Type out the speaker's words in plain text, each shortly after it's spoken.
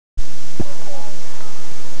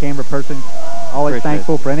camera person. Always Appreciate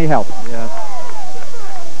thankful for any help. Yeah.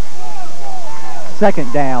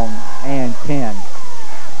 Second down and 10.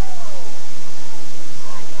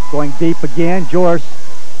 Going deep again. George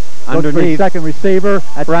underneath. Second receiver.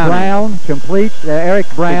 That's Brown. Complete. Eric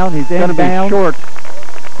Brown. He's inbound. Going to be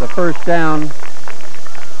short. The first down.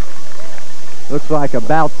 Looks like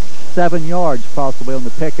about 7 yards possibly on the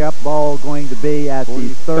pickup. Ball going to be at the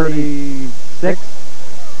 36.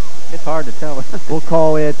 It's hard to tell. We'll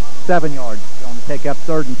call it 7 yards on the pickup,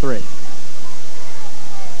 3rd and 3.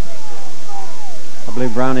 I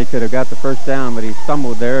believe Brownie could have got the first down, but he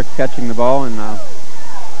stumbled there catching the ball. And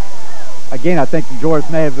again, I think George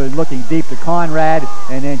may have been looking deep to Conrad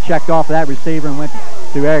and then checked off that receiver and went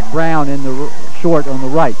to Eric Brown in the short on the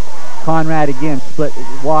right. Conrad again split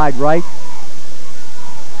wide right.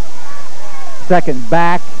 Second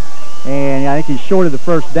back, and I think he's short of the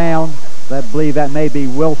first down. I believe that may be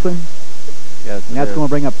Wilson. Yes, and that's going to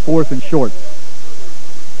bring up 4th and short.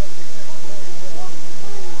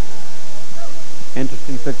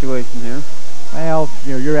 Interesting situation here. Well,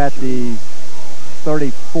 you're at the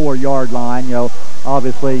 34-yard line.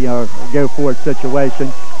 Obviously, go for it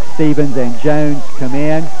situation. Stevens and Jones come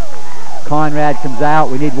in. Conrad comes out.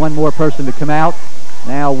 We need one more person to come out.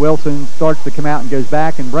 Now Wilson starts to come out and goes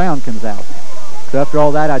back, and Brown comes out. So after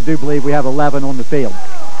all that, I do believe we have 11 on the field.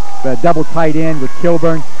 But a double tight end with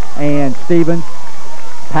Kilburn and Stevens.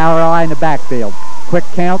 Power eye in the backfield. Quick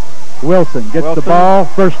count. Wilson gets the ball.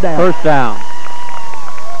 First down. First down.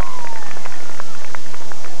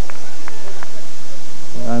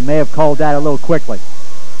 May have called that a little quickly.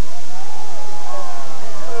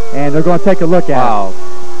 And they're going to take a look at it.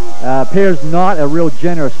 Appears not a real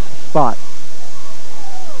generous spot.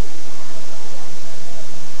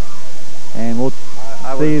 And we'll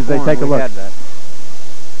see as they take a look.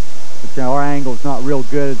 But our angle's not real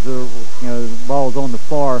good as the ball's on the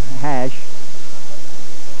far hash.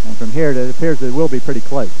 And from here, it appears that it will be pretty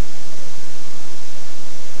close.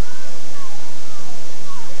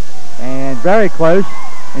 And very close.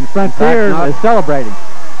 And Frontier is celebrating.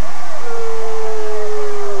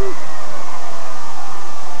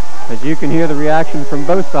 As you can hear the reaction from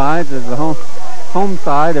both sides, as the home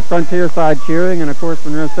side, the Frontier side cheering, and of course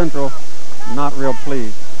Monroe Central not real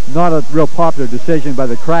pleased. Not a real popular decision by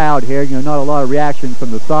the crowd here. Not a lot of reaction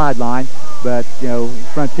from the sideline, but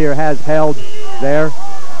Frontier has held there,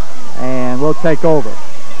 and we'll take over.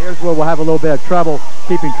 Here's where we'll have a little bit of trouble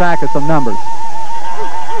keeping track of some numbers.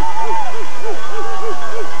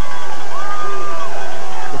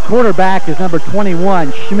 The quarterback is number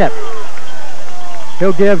 21, Schmidt.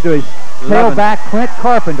 He'll give to his tailback, Clint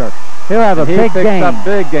Carpenter. He'll have a big gain. He picks up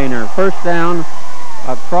big gainer. First down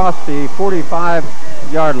across the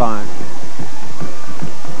 45-yard line.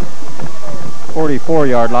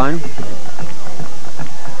 44-yard line.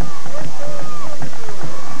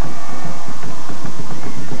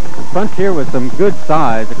 Frontier with some good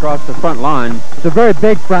size across the front line. It's a very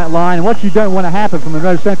big front line, and what you don't want to happen from a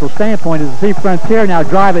Monroe Central standpoint is to see Frontier now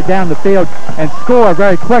drive it down the field and score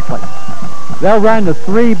very quickly. They'll run the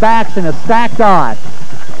 3 backs in a stacked I.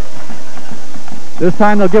 This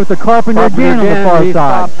time they'll give it to Carpenter again on the far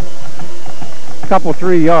side. A couple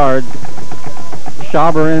 3 yards.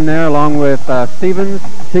 Schauber in there along with Stevens.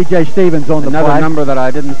 T.J. Stevens on the play. Another number that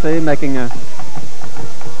I didn't see, making a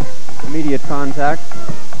immediate contact.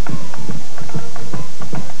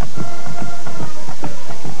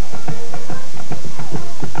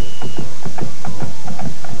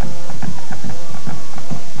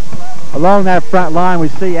 Along that front line, we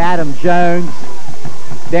see Adam Jones,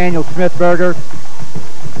 Daniel Smithberger,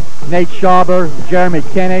 Nate Schauber, Jeremy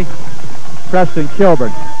Kinney, Preston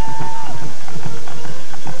Kilburn.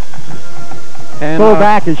 And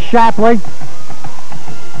fullback is Shapley.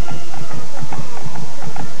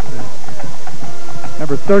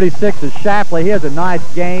 Number 36 is Shapley. He has a nice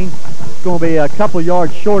gain. It's going to be a couple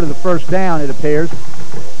yards short of the first down, it appears.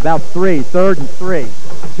 About 3, 3rd and 3.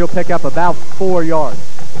 He'll pick up about 4 yards.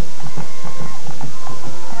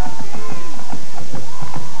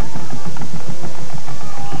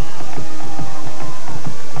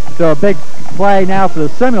 So a big play now for the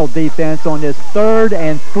Seminole defense on this 3rd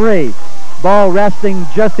and 3. Ball resting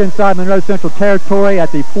just inside Monroe Central territory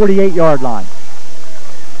at the 48-yard line.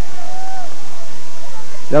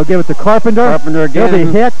 They'll give it to Carpenter. Carpenter again. He'll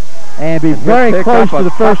be hit and be very close to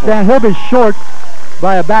the first down. He'll be short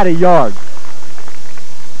by about a yard.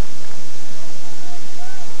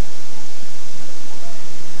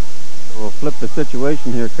 We'll flip the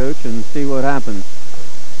situation here, Coach, and see what happens.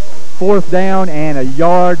 4th down and a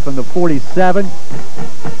yard from the 47.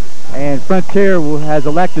 And Frontier has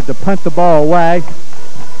elected to punt the ball away.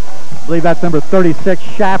 I believe that's number 36,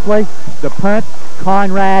 Shapley. The punt,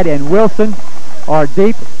 Conrad and Wilson are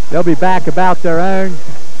deep. They'll be back about their own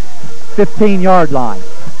 15-yard line.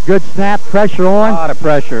 Good snap, pressure on. A lot of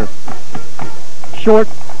pressure. Short,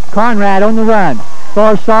 Conrad on the run.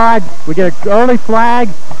 Far side, we get an early flag.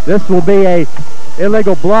 This will be a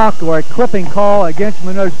illegal block or a clipping call against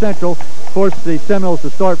Monroe Central. Force the Seminoles to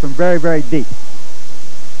start from very, very deep.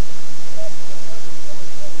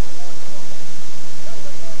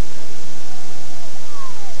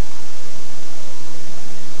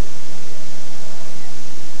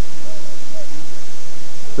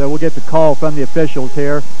 So we'll get the call from the officials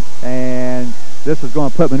here, and this is going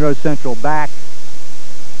to put Monroe Central back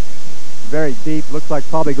very deep. Looks like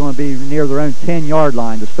probably going to be near their own 10-yard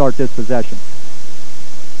line to start this possession.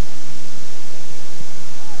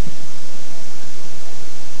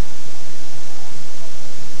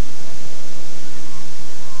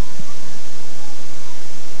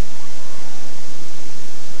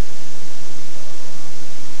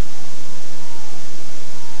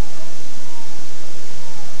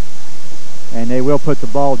 And they will put the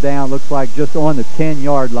ball down, looks like just on the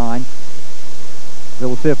 10-yard line. So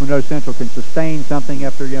we'll see if Monroe Central can sustain something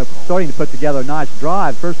after, starting to put together a nice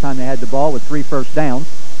drive. First time they had the ball with 3 first downs.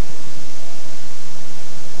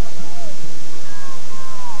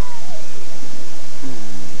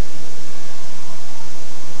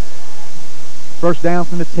 First down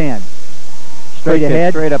from the 10. Straight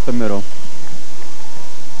ahead. Straight up the middle.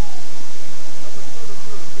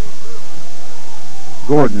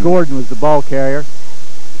 Gordon was the ball carrier.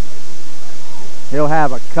 He'll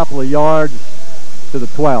have a couple of yards to the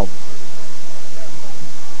 12.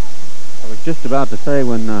 I was just about to say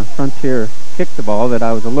when Frontier kicked the ball that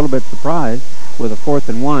I was a little bit surprised with a 4th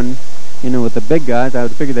and 1. With the big guys, I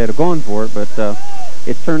would figure they'd have gone for it, but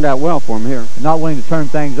it's turned out well for him here. Not willing to turn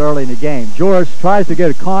things early in the game. Joris tries to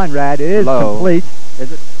go to Conrad. It is complete.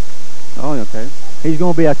 Is it? Oh, okay. He's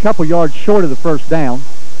going to be a couple yards short of the first down.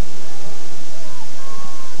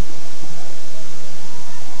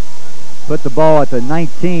 Put the ball at the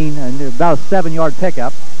 19 and about a 7-yard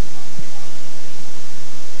pickup.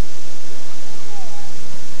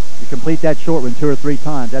 You complete that short one 2 or 3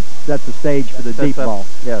 times. That's the stage for the deep ball.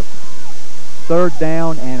 Yes. Third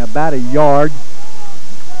down and about a yard,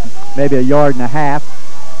 maybe a yard and a half.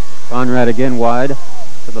 Conrad again wide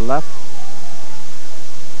to the left.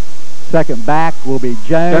 Second back will be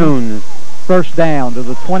Jones. First down to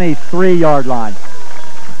the 23-yard line.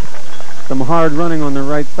 Some hard running on the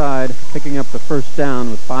right side, picking up the first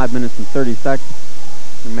down with 5 minutes and 30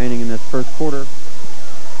 seconds remaining in this first quarter.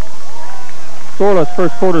 Scoreless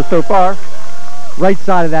first quarter so far. Right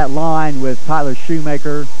side of that line with Tyler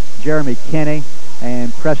Shoemaker, Jeremy Kinney,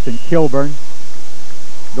 and Preston Kilburn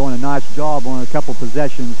doing a nice job on a couple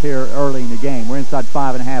possessions here early in the game. We're inside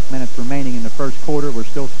 5.5 minutes remaining in the first quarter. We're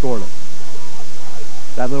still scoreless.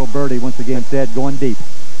 That little birdie once again said going deep.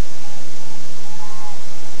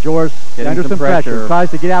 Joris under some pressure. Tries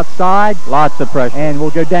to get outside. Lots of pressure. And will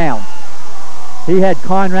go down. He had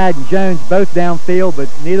Conrad and Jones both downfield, but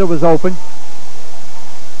neither was open.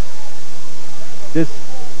 This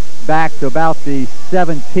back to about the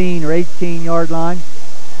 17 or 18-yard line.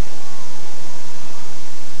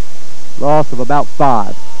 Loss of about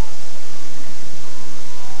 5.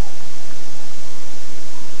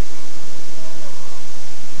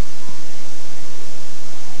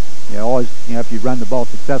 Always, if you run the ball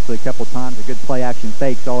successfully a couple times, a good play action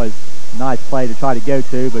fake's always a nice play to try to go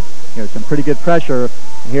to, but some pretty good pressure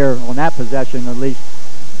here on that possession at least.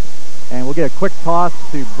 And we'll get a quick toss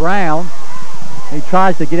to Brown. He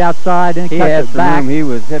tries to get outside and cuts it back. He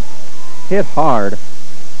was hit hard.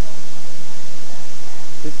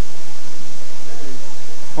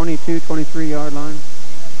 22, 23-yard line.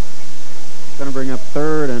 Going to bring up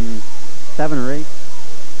 3rd and 7 or 8.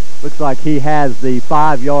 Looks like he has the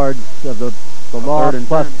 5 yards of the loss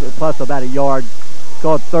plus about a yard. It's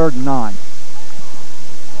called 3rd and 9.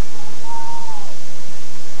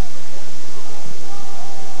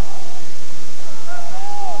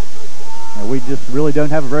 And we just really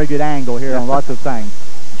don't have a very good angle here on lots of things.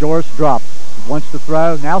 Joris drops, wants to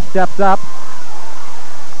throw, now steps up.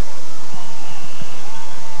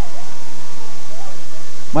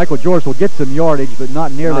 Michael Joris will get some yardage, but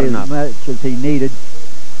not nearly as much as he needed.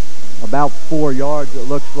 About 4 yards it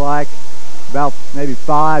looks like, about maybe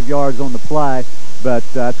 5 yards on the play, but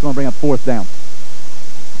it's going to bring up 4th down.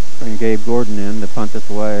 Bring Gabe Gordon in to punt this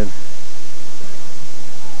away.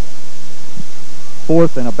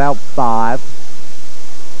 4th and about 5.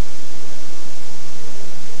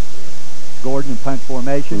 Gordon in punt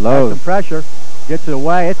formation. Has some pressure, gets it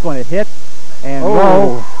away. It's going to hit and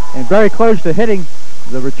roll, and very close to hitting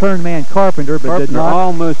the return man Carpenter, but Carpenter did not.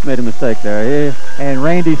 Almost made a mistake there. And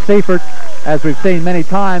Randy Seifert, as we've seen many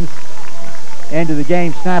times, into the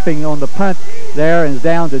game, snapping on the punt there, and is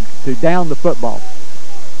down to down the football.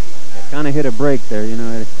 It kind of hit a break there, you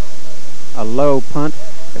know, a low punt.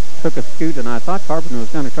 It took a scoot, and I thought Carpenter was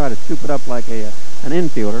going to try to scoop it up like an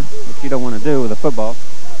infielder, which you don't want to do with a football.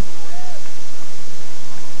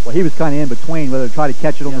 Well, he was kind of in between whether to try to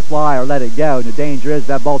catch it on the fly or let it go. And the danger is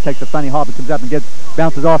that ball takes a funny hop and comes up and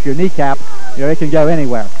bounces off your kneecap. You know, it can go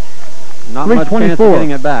anywhere. Not much chance of getting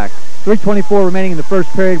it back. 3:24 remaining in the first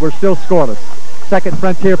period. We're still scoreless. Second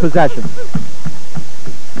Frontier possession.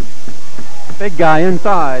 Big guy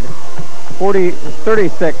inside.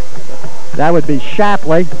 36. That would be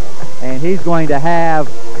Shapley, and he's going to have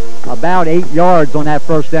about 8 yards on that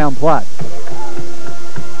first down play.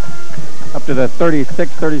 Up to the 36,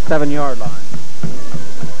 37-yard line.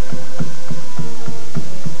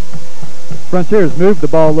 Frontiers moved the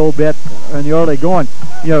ball a little bit in the early going.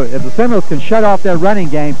 You know, if the Seminoles can shut off their running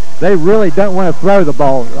game, they really don't want to throw the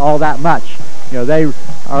ball all that much. You know, they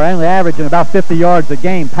are only averaging about 50 yards a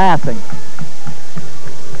game passing.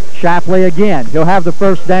 Shapley again. He'll have the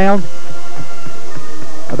first down.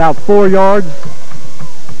 About 4 yards.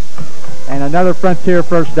 And another Frontier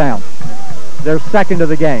first down. Their second of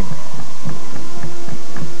the game.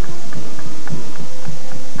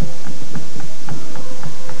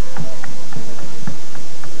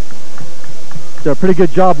 So a pretty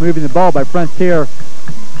good job moving the ball by Frontier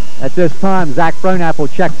at this time. Zach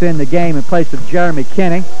Fronapple checks in the game in place of Jeremy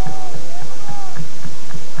Kinney.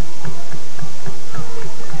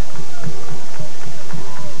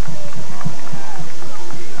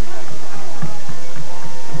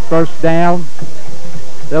 First down.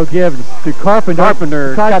 They'll give to Carpenter.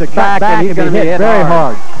 Carpenter tries to cut back and he's going to be hit very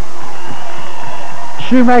hard.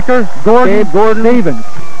 Shoemaker, Gordon, Stevens.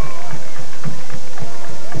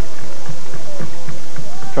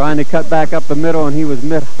 Trying to cut back up the middle, and he was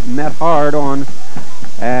met hard on,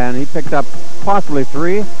 and he picked up possibly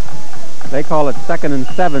 3. They call it 2nd and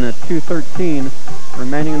 7 at 2:13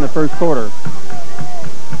 remaining in the first quarter.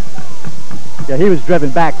 Yeah, he was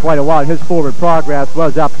driven back quite a while. His forward progress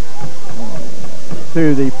was up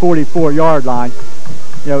to the 44-yard line.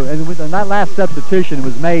 You know, and when that last substitution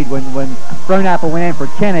was made, when Fronapple went in for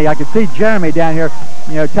Kenny, I could see Jeremy down here,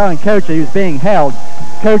 you know, telling Coach that he was being held.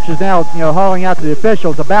 Coach is now, you know, hauling out to the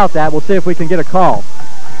officials about that. We'll see if we can get a call.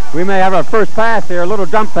 We may have our first pass here, a little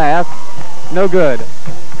jump pass. No good.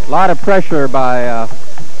 A lot of pressure by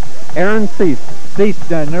Aaron Cease. Cease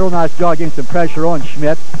done a real nice job getting some pressure on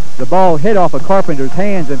Schmidt. The ball hit off of Carpenter's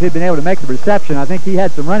hands, and if he'd been able to make the reception, I think he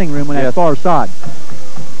had some running room on that far side.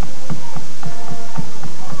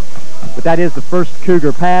 But that is the first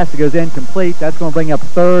Cougar pass. It goes incomplete. That's going to bring up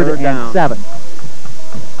third and 7.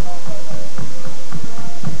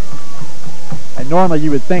 And normally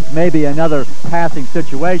you would think maybe another passing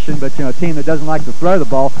situation, but you know, a team that doesn't like to throw the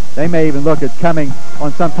ball, they may even look at coming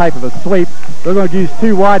on some type of a sweep. They're going to use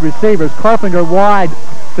 2 wide receivers. Carpenter wide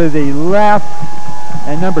to the left,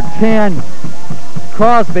 and number 10,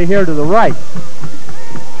 Crosby here to the right.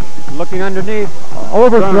 Looking underneath.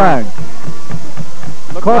 Overthrown.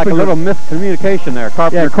 Looks like a little miscommunication there.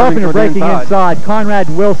 Carpenter breaking inside. Conrad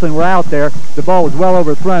and Wilson were out there. The ball was well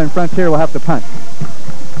overthrown. Frontier will have to punt.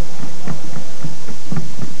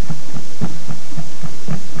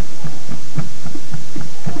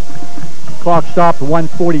 Clock stopped,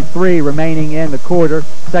 1:43 remaining in the quarter.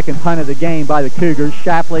 Second punt of the game by the Cougars.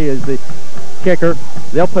 Shapley is the kicker.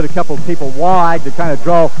 They'll put a couple of people wide to kind of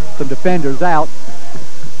draw some defenders out.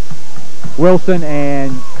 Wilson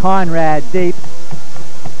and Conrad deep.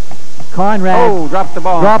 Conrad drops the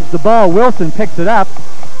ball. Drops the ball. Wilson picks it up,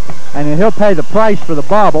 and then he'll pay the price for the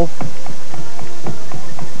bobble.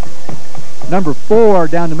 Number 4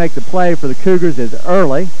 down to make the play for the Cougars is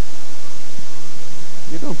Early.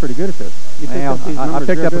 You're doing pretty good at this. I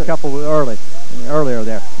picked up a couple earlier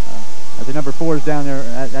there. I think number 4 is down there.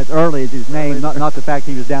 That's Early is his name, not the fact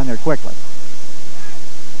he was down there quickly.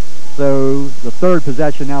 So the third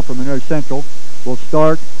possession now for Monroe Central will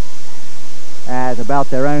start at about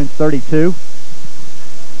their own 32.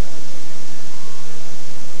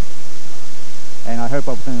 And I hope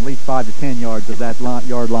I'm within at least 5 to 10 yards of that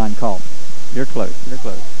yard line call. You're close. You're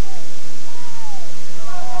close.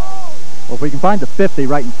 Well, if we can find the 50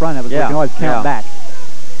 right in front of us, we can always count back.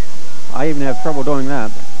 I even have trouble doing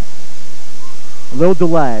that. A little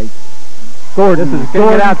delay. Gordon, this is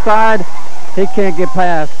Gordon. Get outside. He can't get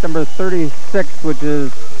past number 36, which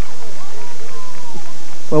is...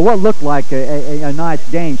 Well, what looked like a nice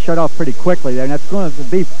gain shut off pretty quickly there, and that's going to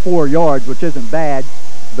be 4 yards, which isn't bad,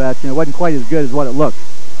 but you know, it wasn't quite as good as what it looked.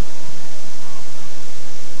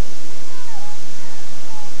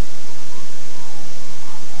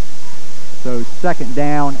 second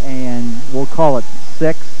down, and we'll call it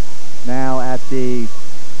 6 now at the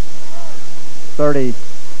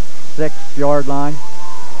 36-yard line.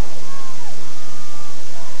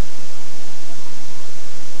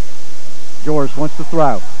 Joris wants to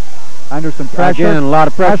throw. Under some pressure. Again, a lot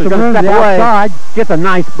of pressure. Going to step away. Outside. Gets a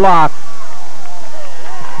nice block.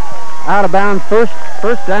 Out of bounds.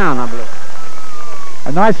 First down, I believe.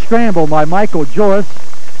 A nice scramble by Michael Joris.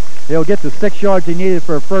 He'll get the 6 yards he needed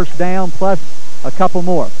for a first down, plus a couple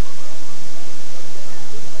more.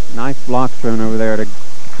 Nice block thrown over there to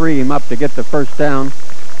free him up to get the first down.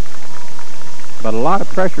 But a lot of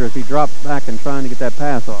pressure as he dropped back and trying to get that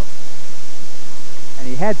pass off. And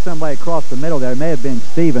he had somebody across the middle there. It may have been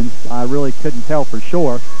Stevens. I really couldn't tell for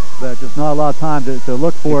sure, but just not a lot of time to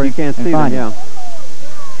look for it. You can't see him, yeah.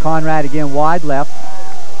 Conrad again wide left.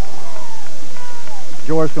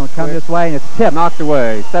 Joris going to come this way, and it's tipped. Knocked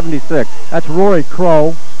away, 76. That's Rory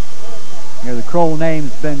Kroll. You know, the Kroll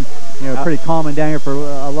name's been pretty common down here for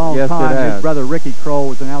a long time. His brother Ricky Kroll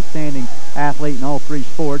was an outstanding athlete in all 3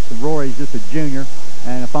 sports, and Rory's just a junior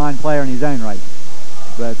and a fine player in his own right.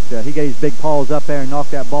 But he got his big paws up there and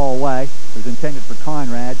knocked that ball away. It was intended for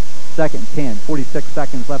Conrad. 2nd and 10, 46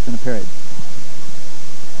 seconds left in the period.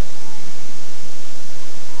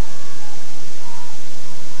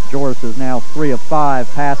 Joris is now 3 of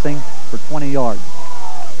 5 passing for 20 yards.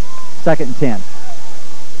 2nd and 10.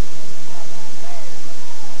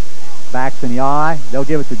 Backs in the eye. They'll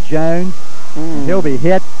give it to Jones. He'll be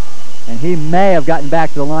hit, and he may have gotten back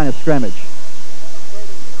to the line of scrimmage.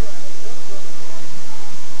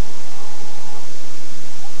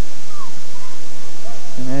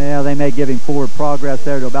 Yeah, they may give him forward progress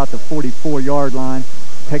there to about the 44-yard line.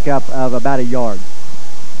 Pickup of about a yard.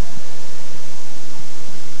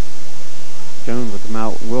 Jones with the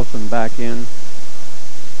out. Wilson back in.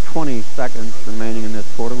 20 seconds remaining in this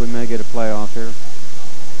quarter. We may get a playoff here.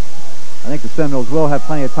 I think the Seminoles will have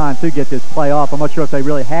plenty of time to get this play off. I'm not sure if they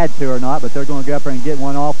really had to or not, but they're going to go up there and get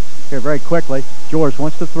one off here very quickly. Joris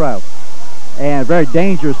wants to throw. And a very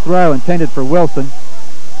dangerous throw intended for Wilson.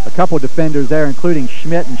 A couple defenders there, including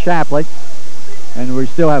Schmidt and Shapley. And we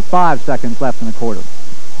still have 5 seconds left in the quarter.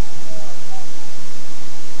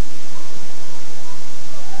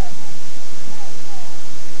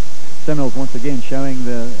 Seminoles once again showing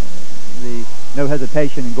the no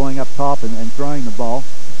hesitation in going up top and throwing the ball.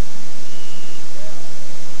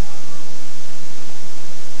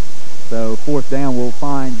 So 4th down, we'll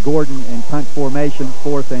find Gordon in punt formation,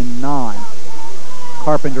 4th and 9.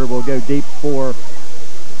 Carpenter will go deep for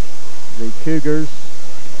the Cougars.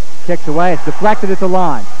 Kicks away. It's deflected at the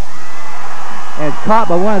line. And it's caught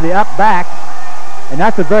by one of the up backs. And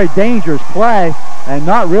that's a very dangerous play and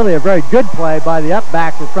not really a very good play by the up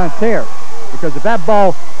back for Frontier. Because if that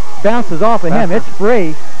ball bounces off of him, it's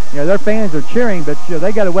free. Their fans are cheering, but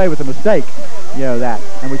they got away with a mistake. That.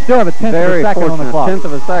 And we still have a 10th of a second on the clock. 10th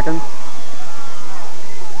of a second.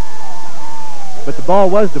 But the ball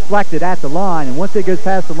was deflected at the line, and once it goes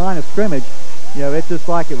past the line of scrimmage, it's just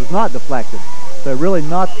like it was not deflected. So really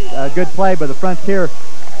not a good play by the Frontier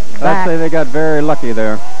back. I'd say they got very lucky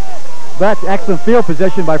there. But excellent field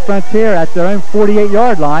position by Frontier at their own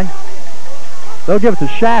 48-yard line. They'll give it to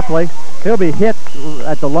Shapley. He'll be hit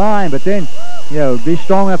at the line, but then, be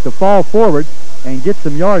strong enough to fall forward and get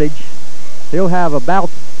some yardage. He'll have about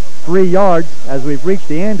 3 yards as we've reached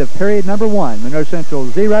the end of period number 1. Monroe Central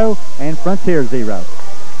 0 and Frontier 0.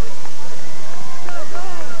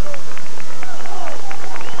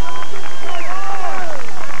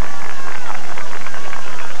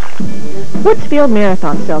 Woodsfield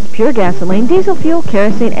Marathon sells pure gasoline, diesel fuel,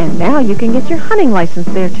 kerosene, and now you can get your hunting license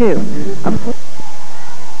there too.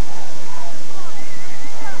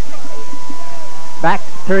 Back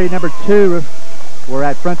to period number 2. We're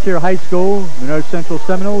at Frontier High School, Monroe Central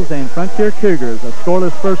Seminoles, and Frontier Cougars. A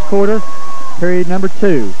scoreless first quarter, period number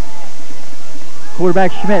 2.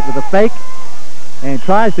 Quarterback Schmidt with a fake and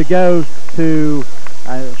tries to go to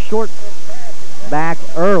a short back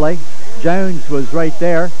early. Jones was right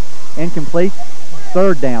there. Incomplete.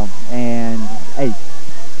 3rd down and 8.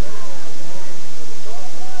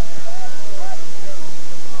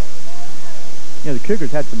 The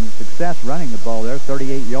Cougars had some success running the ball there.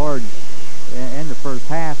 38 yards in the first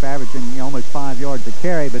half, averaging almost 5 yards a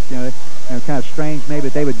carry, but kind of strange maybe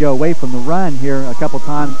that they would go away from the run here a couple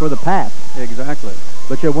times for the pass. Exactly.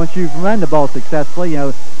 But once you've run the ball successfully,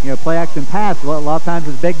 play action pass a lot of times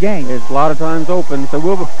is big game. It's a lot of times open, so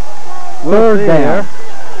we'll 3rd down.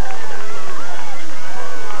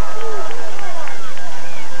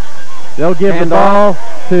 They'll give the ball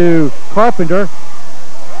to Carpenter,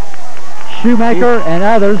 Shoemaker, and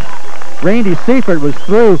others. Randy Seifert was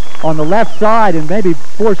through on the left side and maybe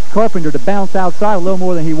forced Carpenter to bounce outside a little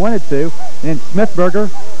more than he wanted to. And then Smithberger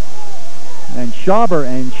and Schauber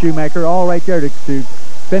and Shoemaker all right there to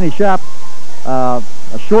finish up a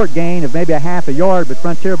short gain of maybe a half a yard, but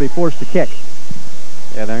Frontier will be forced to kick.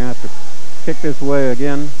 Yeah, they're going to have to kick this way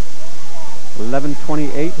again.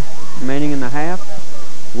 11:28 remaining in the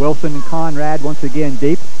half. Wilson and Conrad once again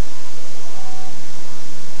deep.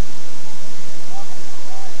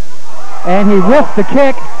 And he whiffed the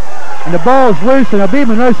kick, and the ball's loose, and it'll be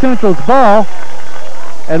Monroe Central's ball.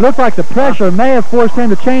 It looked like the pressure may have forced him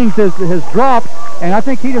to change his drop, and I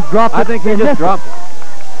think he just dropped it. I think he just dropped it.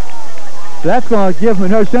 So that's going to give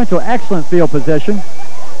Monroe Central excellent field position.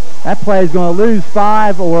 That play is going to lose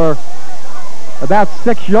 5 or about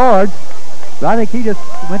 6 yards. But I think he just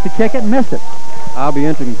went to kick it and missed it. I'll be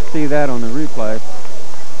interested to see that on the replay.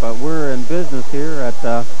 But we're in business here at,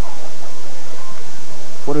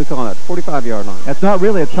 what do we call that, 45-yard line. That's not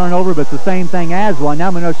really a turnover, but it's the same thing as one.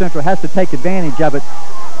 Now Monroe Central has to take advantage of it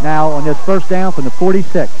now on this first down from the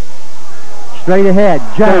 46. Straight ahead,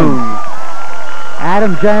 Jones.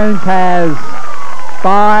 Adam Jones has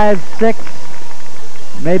 5, 6,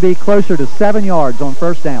 maybe closer to 7 yards on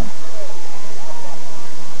first down.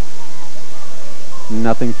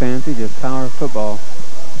 Nothing fancy, just power football.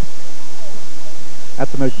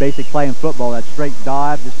 That's the most basic play in football, that straight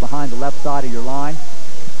dive just behind the left side of your line.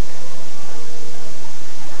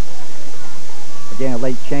 Again, a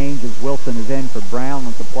late change as Wilson is in for Brown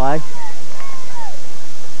on the play.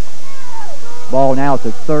 Ball now at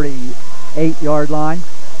the 38-yard line.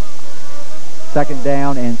 Second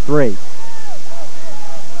down and 3.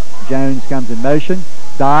 Jones comes in motion.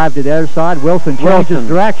 Dive to the other side. Wilson changes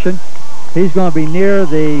direction. He's going to be near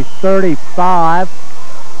the 35.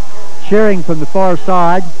 Cheering from the far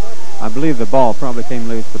side. I believe the ball probably came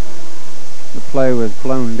loose, but the play was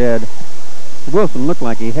blown dead. Wilson looked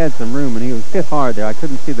like he had some room, and he was hit hard there. I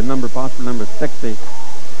couldn't see the number, possible number 60. It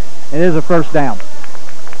is a first down.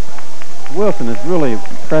 Wilson has really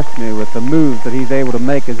impressed me with the moves that he's able to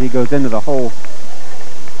make as he goes into the hole.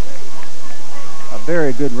 A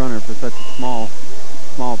very good runner for such a small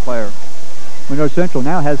player. Monroe Central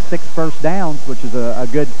now has 6 first downs, which is a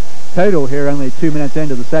good total here, only 2 minutes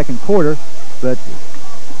into the second quarter, but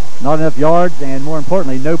not enough yards, and more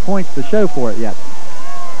importantly, no points to show for it yet.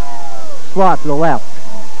 Slot to the left.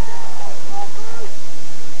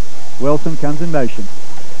 Wilson comes in motion.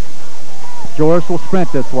 Joris will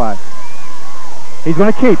sprint this way. He's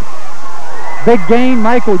going to keep. Big gain,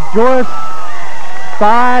 Michael Joris,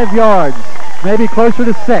 5 yards, maybe closer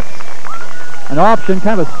to 6. An option,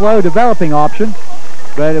 kind of a slow developing option,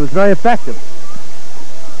 but it was very effective.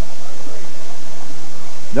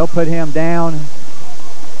 They'll put him down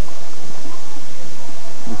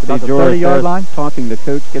about the 30-yard line. Talking to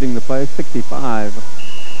coach, getting the play, 65.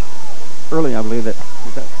 Early, I believe that.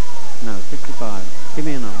 Is that? No, 65. Give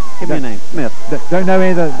me a number. Give me a name. Smith. Don't know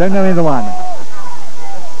any of the linemen.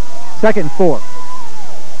 Second and 4.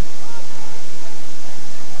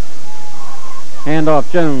 Handoff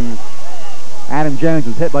Jones. Adam Jones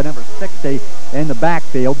was hit by number 60 in the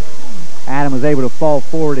backfield. Adam was able to fall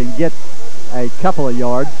forward and get a couple of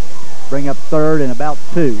yards, bring up third and about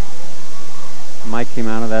 2. Mike came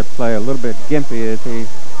out of that play a little bit gimpy as he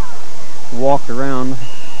walked around.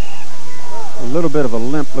 A little bit of a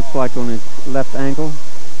limp, looks like, on his left ankle.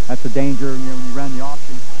 That's a danger, when you run the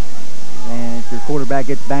option, and if your quarterback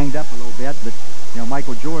gets banged up a little bit. But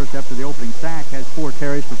Michael Joris, after the opening sack, has 4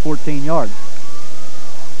 carries for 14 yards.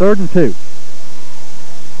 Third and 2.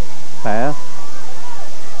 Pass.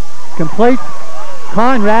 Complete.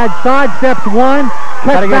 Conrad sidesteps one,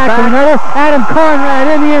 cuts back to another. Adam Conrad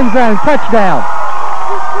in the end zone. Touchdown.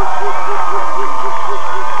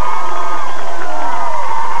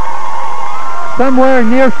 Somewhere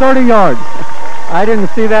near 30 yards. I didn't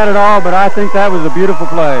see that at all, but I think that was a beautiful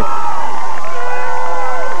play.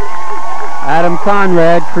 Adam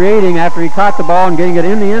Conrad creating after he caught the ball and getting it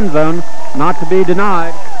in the end zone, not to be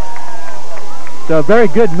denied. So a very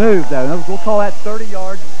good move, though. We'll call that 30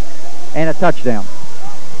 yards and a touchdown.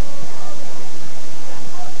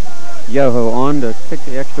 Yoho on to kick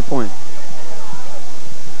the extra point.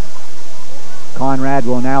 Conrad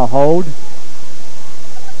will now hold.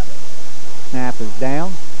 Snap is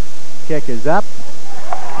down. Kick is up.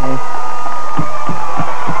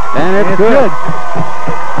 And it's good.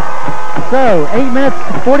 So 8 minutes,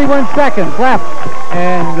 41 seconds left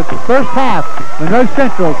in the first half. Monroe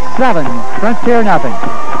Central 7, Frontier nothing.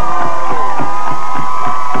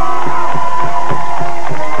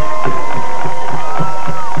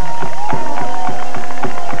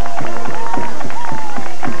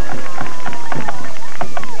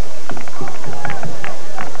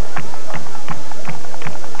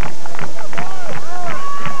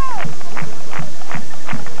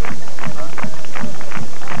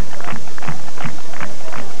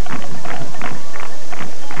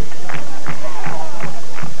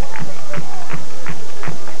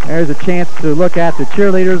 there's a chance to look at the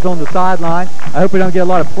cheerleaders on the sideline. I hope we don't get a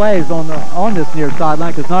lot of plays on this near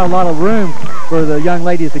sideline, because not a lot of room for the young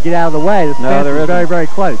ladies to get out of the way. This fence is very, very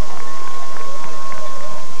close.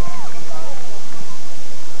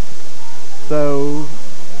 So,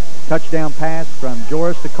 touchdown pass from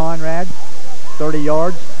Joris to Conrad, 30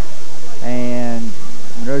 yards, and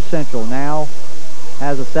Monroe Central now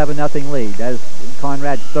has a 7-0 lead. That is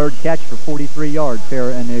Conrad's third catch for 43 yards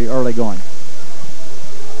here in the early going.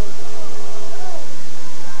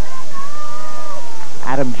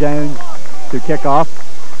 Adam Jones to kick off.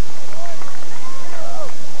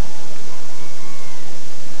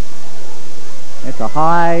 It's a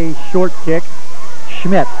high, short kick.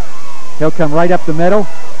 Schmidt. He'll come right up the middle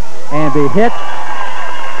and be hit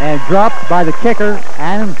and dropped by the kicker,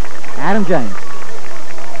 Adam Jones.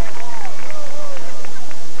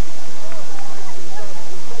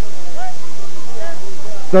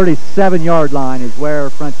 The 37-yard line is where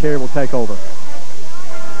Frontier will take over.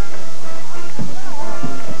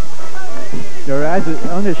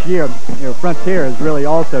 On this year, Frontier has really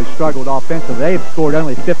also struggled offensively. They've scored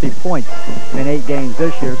only 50 points in 8 games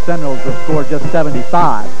this year. Seminoles have scored just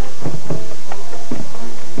 75.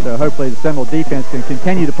 So hopefully the Seminole defense can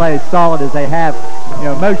continue to play as solid as they have,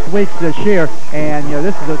 most weeks this year. And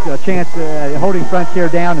this is a chance holding Frontier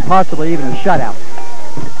down and possibly even a shutout.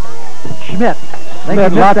 Schmidt.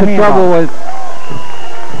 Lots of trouble with.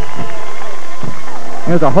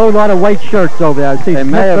 There's a whole lot of white shirts over there. I see they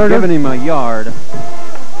may have given him a yard.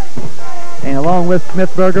 And along with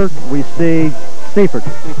Smithberger, we see Seifert.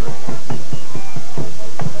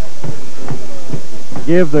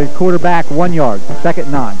 Give the quarterback 1 yard. 2nd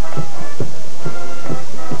and 9.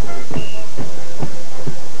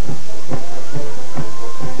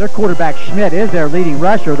 Their quarterback Schmidt is their leading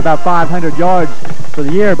rusher with about 500 yards for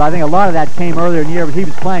the year, but I think a lot of that came earlier in the year, but he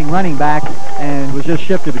was playing running back and was just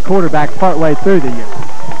shifted to quarterback partway through the year.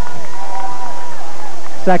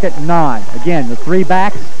 2nd and 9. Again, the 3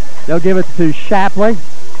 backs, they'll give it to Shapley,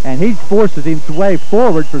 and he forces him to way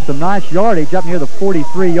forward for some nice yardage up near the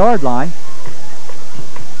 43-yard line.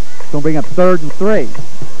 It's going to bring up 3rd and 3.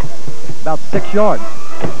 About 6 yards.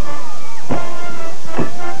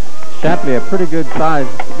 Shapley, a pretty good sized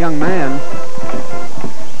young man.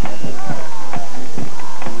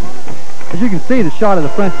 As you can see, the shot of the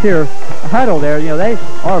Frontier huddle there, they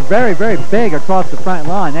are very, very big across the front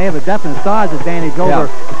line. They have a definite size advantage over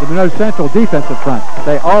the Monroe Central defensive front.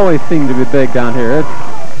 They always seem to be big down here.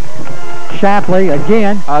 Shapley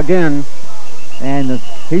again. And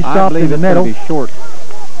he stopped in the middle. Be short,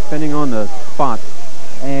 depending on the spot.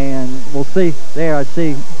 And we'll see there. I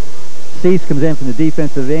see Cease comes in from the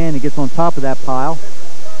defensive end. He gets on top of that pile.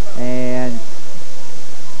 And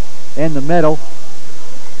in the middle,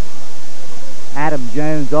 Adam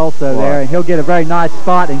Jones also there, and he'll get a very nice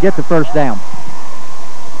spot and get the first down.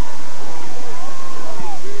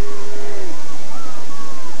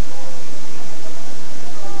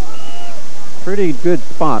 Pretty good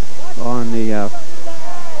spot on the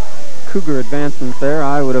Cougar advancements there.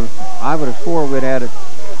 I would have swore we'd had it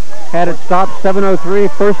stopped. 7:03,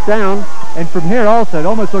 first down. And from here also, it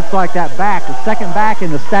almost looks like that back, the second back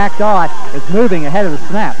in the stacked dot, is moving ahead of the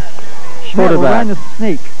snap. Schmidt will run the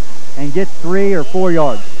sneak and get 3 or 4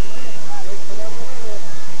 yards.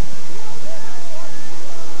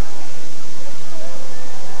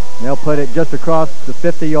 They'll put it just across the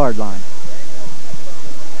 50-yard line.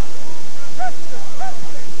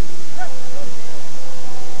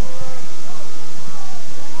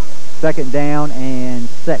 Second down and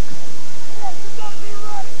 6.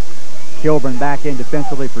 Kilburn back in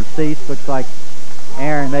defensively for Cease. Looks like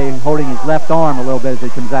Aaron may be holding his left arm a little bit as he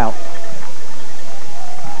comes out.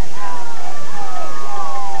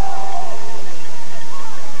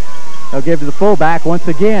 They'll give to the fullback once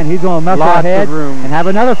again. He's going to muscle ahead and have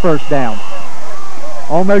another first down.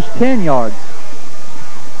 Almost 10 yards.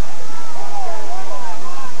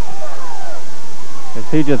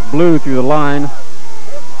 As he just blew through the line.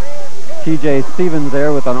 T.J. Stevens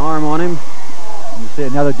there with an arm on him. You see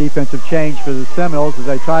another defensive change for the Seminoles as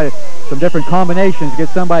they try some different combinations to get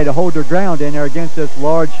somebody to hold their ground in there against this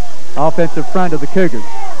large offensive front of the Cougars.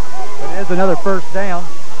 But there's another first down.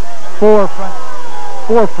 4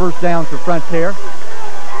 first downs for Frontier.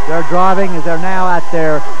 They're driving as they're now at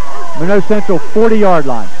their Monroe Central 40-yard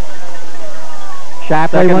line.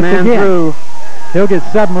 Shapley once again. He'll get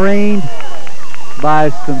submarined by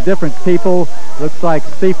some different people. Looks like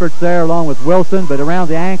Seifert's there along with Wilson, but around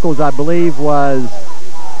the ankles, I believe, was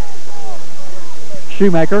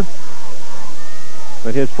Shoemaker.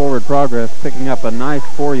 But his forward progress picking up a nice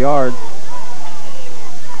 4 yards.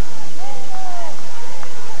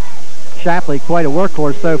 Shapley quite a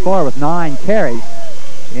workhorse so far with 9 carries.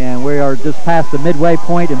 And we are just past the midway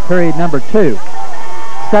point in period number 2.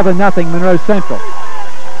 7-0 Monroe Central.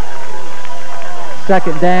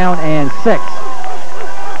 Second down and 6.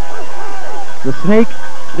 The sneak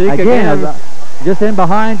again, just in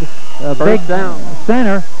behind a big down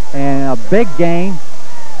center, and a big gain,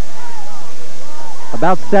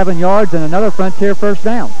 about 7 yards, and another Frontier first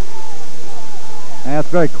down. And that's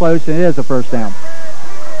very close, and it is a first down.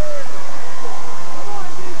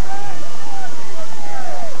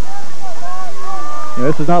 You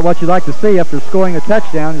know, this is not what you like to see after scoring a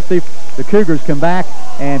touchdown, to see the Cougars come back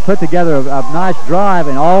and put together a nice drive,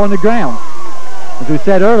 and all on the ground. As we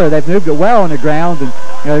said earlier, they've moved it well on the ground, and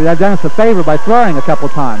they've done us a favor by throwing a couple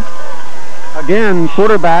times. Again,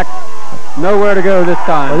 quarterback, nowhere to go this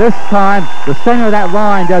time. Well, this time, the center of that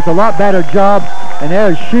line does a lot better job, and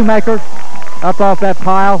there's Shoemaker up off that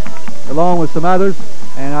pile, along with some others,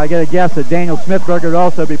 and I get a guess that Daniel Smithberger would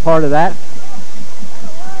also be part of that.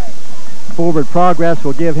 Forward progress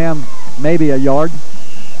will give him maybe a yard.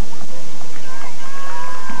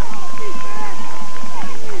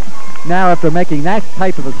 Now, after making that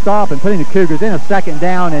type of a stop and putting the Cougars in a second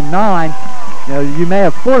down and 9, you may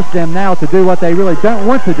have forced them now to do what they really don't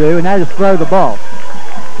want to do, and that is throw the ball.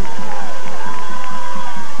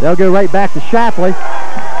 They'll go right back to Shapley,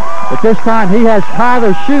 but this time he has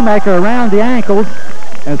Tyler Shoemaker around the ankles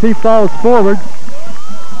as he falls forward.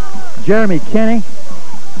 Jeremy Kinney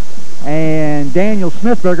and Daniel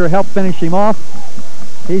Smithberger help finish him off.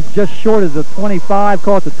 He's just short of the 25,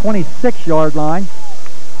 call it the 26-yard line.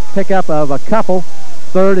 Pickup of a couple,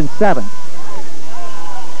 3rd and 7.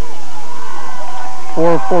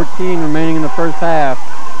 4:14 remaining in the first half.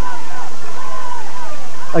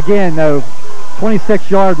 Again, though,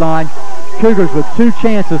 26-yard line, Cougars with 2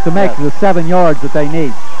 chances to make the 7 yards that they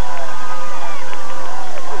need.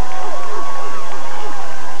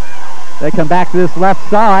 They come back to this left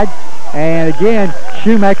side, and again,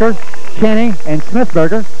 Shoemaker, Kinney, and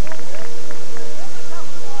Smithberger.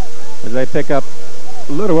 As they pick up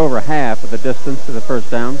a little over half of the distance to the first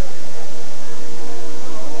down.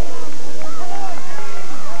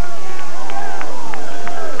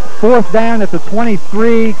 Fourth down at the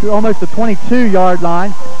 23, almost the 22-yard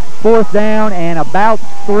line. 4th down and about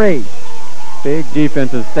 3. Big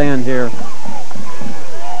defensive stand here.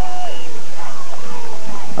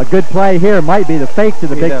 A good play here might be the fake to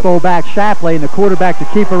the big fullback Shapley and the quarterback to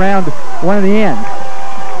keep around one of the ends.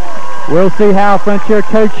 We'll see how Frontier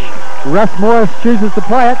coach Russ Morris chooses to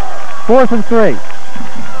play it. 4th and 3.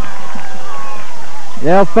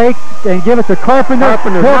 They'll fake and give it to Carpenter.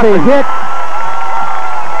 He'll be hit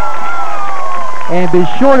and be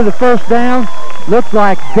short of the first down. Looks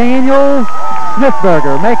like Daniel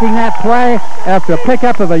Smithberger making that play after a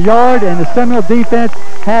pickup of a yard, and the Seminole defense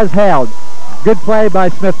has held. Good play by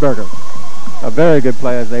Smithberger. A very good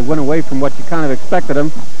play as they went away from what you kind of expected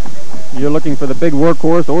them. You're looking for the big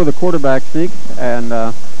workhorse or the quarterback sneak, and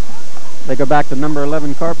they go back to number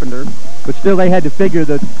 11, Carpenter. But still, they had to figure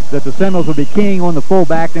that the Seminoles would be keying on the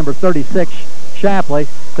fullback, number 36, Shapley.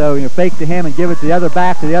 So, fake to him and give it to the other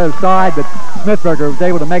back to the other side, but Smithberger was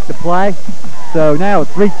able to make the play. So now,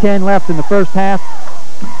 3:10 left in the first half.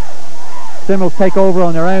 Seminoles take over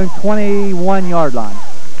on their own 21-yard line.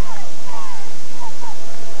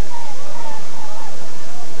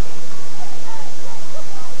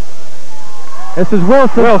 This is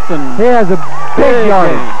Wilson. He has a big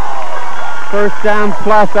yardage. First down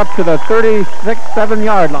plus up to the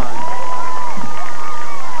 36-7-yard line.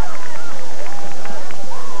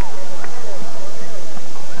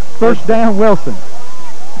 First down, Wilson.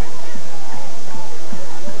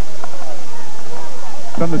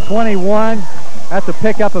 From the 21, that's a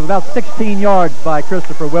pickup of about 16 yards by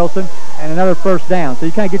Christopher Wilson, and another first down. So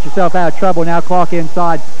you kind of get yourself out of trouble now. Clock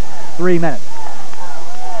inside 3 minutes.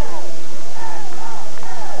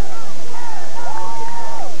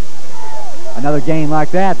 Another gain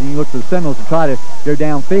like that, then you look for the Seminoles to try to go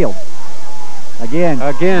downfield. Again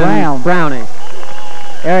Brownie.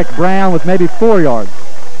 Eric Brown with maybe 4 yards.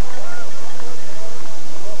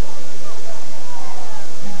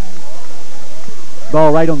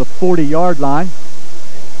 Ball right on the 40-yard line.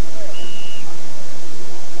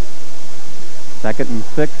 2nd and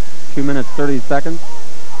 6, 2 minutes 30 seconds.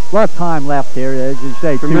 A lot of time left here, as you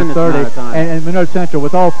say, 2:30, and Monroe Central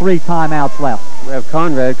with all 3 timeouts left. We have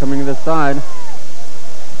Conrad coming to this side.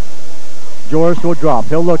 Joris will drop.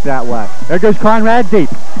 He'll look that way. There goes Conrad deep.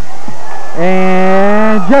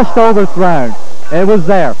 And just overthrown. It was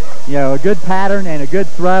there. A good pattern and a good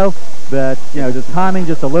throw, but, the timing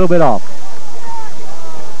just a little bit off.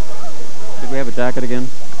 Did we have a jacket again?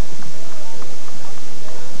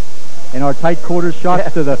 in our tight quarters,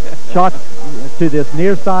 shots to the shots to this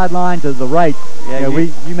near sideline to the right. Yeah,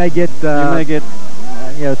 you may get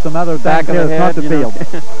some other back things of there. the It's not head, the field.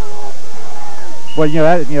 Well,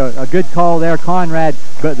 a good call there. Conrad,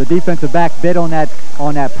 but the defensive back bit on that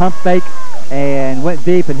pump fake and went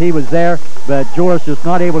deep, and he was there. But Joris just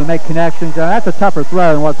not able to make connections. That's a tougher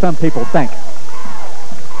throw than what some people think,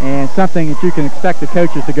 and something that you can expect the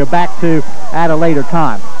coaches to go back to at a later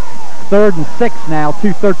time. 3rd and 6 now,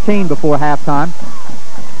 2:13 before halftime.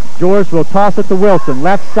 Joris will toss it to Wilson,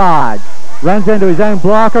 left side. Runs into his own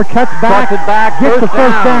blocker, cuts back, gets the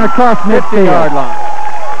first down across midfield. 50-yard line.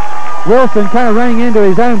 Wilson kind of running into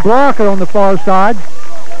his own blocker on the far side.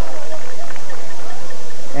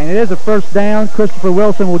 And it is a first down. Christopher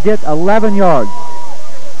Wilson will get 11 yards.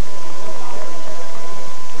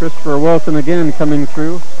 Christopher Wilson again coming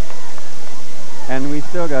through. And we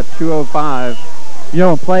still got 2:05.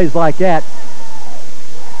 In plays like that,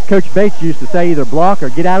 Coach Bates used to say either block or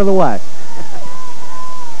get out of the way.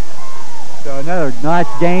 So another nice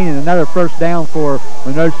gain and another first down for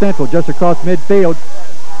Monroe Central just across midfield.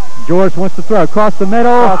 Joris wants to throw across the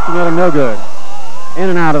middle. Across the middle, no good. In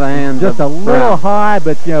and out of the hands. Just a little high,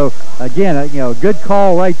 but again, a good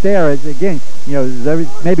call right there. Again,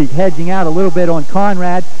 maybe hedging out a little bit on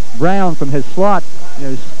Conrad. Brown from his slot,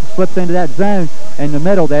 slips into that zone in the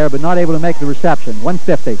middle there, but not able to make the reception.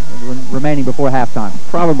 1:50 remaining before halftime.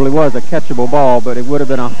 Probably was a catchable ball, but it would have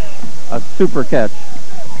been a super catch.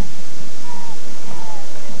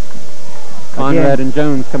 Conrad and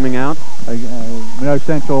Jones coming out. Monroe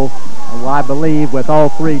Central, I believe, with all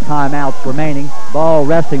 3 timeouts remaining. Ball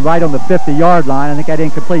resting right on the 50-yard line. I think that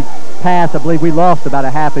incomplete pass, I believe we lost about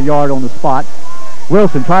a half a yard on the spot.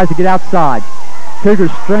 Wilson tries to get outside.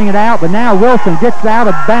 Cougars string it out, but now Wilson gets out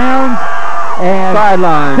of bounds and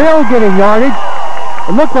sideline. Still getting yardage.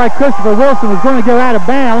 It looked like Christopher Wilson was going to go out of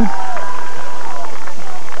bounds.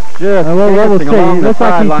 We'll see. It looks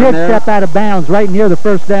like he did step out of bounds right near the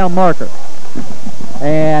first down marker.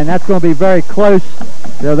 And that's going to be very close.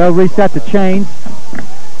 They'll reset the chains.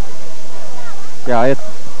 Yeah, it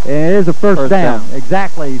is a first down.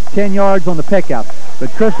 Exactly 10 yards on the pickup.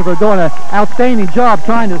 But Christopher doing an outstanding job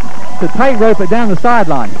trying to tightrope it down the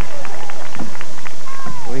sideline.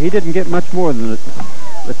 Well, he didn't get much more than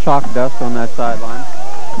the chalk dust on that sideline.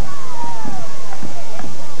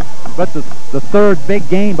 But the 3rd big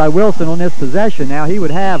gain by Wilson on this possession. Now he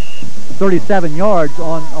would have 37 yards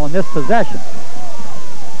on this possession.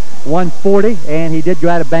 140, and he did go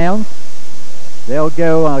out of bounds. They'll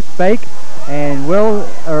go fake, and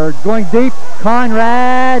going deep.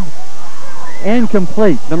 Conrad,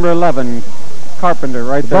 incomplete. Number 11, Carpenter,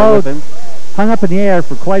 right there with him. Hung up in the air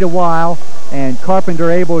for quite a while, and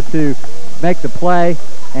Carpenter able to make the play.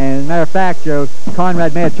 And as a matter of fact, Joe,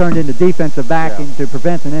 Conrad may have turned into defensive back to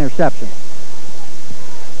prevent an interception.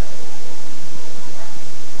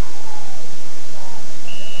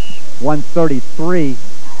 .133.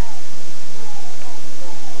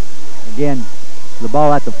 Again, the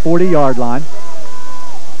ball at the 40-yard line.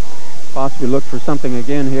 Possibly look for something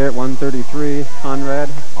again here at 133. Conrad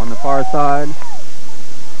on the far side.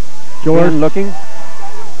 George looking.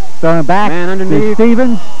 Throwing back to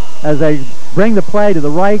Stevens as they bring the play to the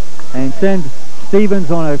right and send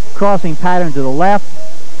Stevens on a crossing pattern to the left.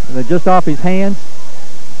 And they're just off his hands.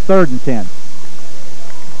 3rd and 10.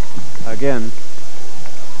 Again,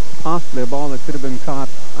 possibly a ball that could have been caught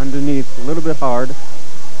underneath a little bit hard.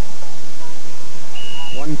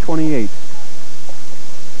 128.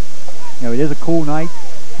 It is a cool night.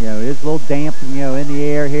 It is a little damp, in the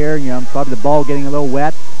air here. Probably the ball getting a little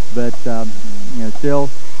wet, but still,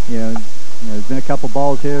 there's been a couple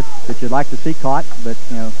balls here that you'd like to see caught, but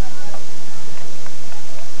and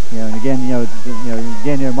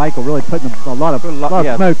again, Michael really putting a lot of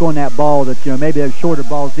smoke on that ball. That maybe those shorter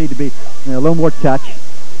balls need to be a little more touch.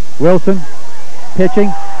 Wilson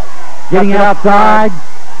pitching, getting outside,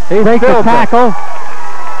 breaks the tackle.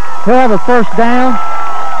 He'll have a first down.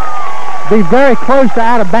 Be very close to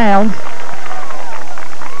out of bounds.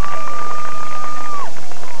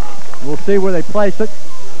 We'll see where they place it.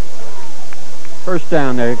 First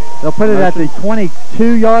down there. They'll put it at the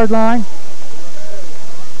 22-yard line.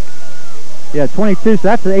 Yeah, 22, so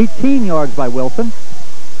that's 18 yards by Wilson.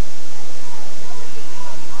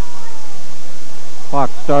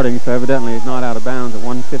 Clock starting, so evidently he's not out of bounds at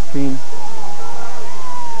 1:15.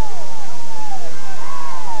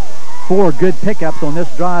 4 good pickups on this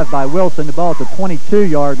drive by Wilson. The ball at the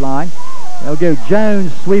 22-yard line. They'll go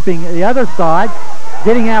Jones sweeping the other side,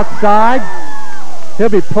 getting outside. He'll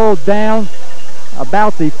be pulled down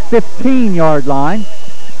about the 15-yard line.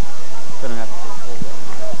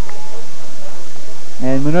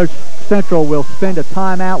 And Monroe Central will spend a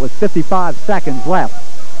timeout with 55 seconds left.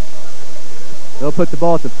 They'll put the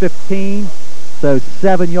ball at the 15, so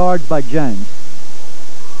 7 yards by Jones.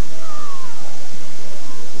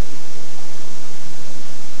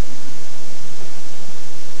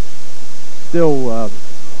 Still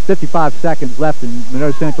 55 seconds left in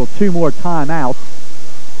Monroe Central, 2 more timeouts.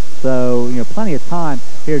 So, plenty of time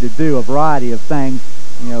here to do a variety of things.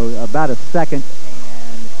 About a second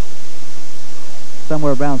and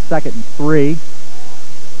somewhere around 2nd and 3.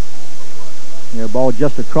 Ball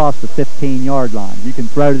just across the 15-yard line. You can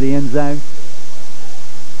throw to the end zone.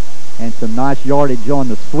 And some nice yardage on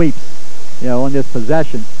the sweeps, on this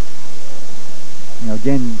possession.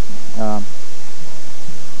 Again,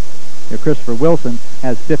 Christopher Wilson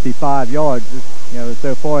has 55 yards.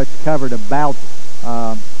 So far it's covered about,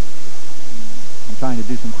 I'm trying to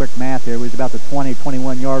do some quick math here. It was about the 20,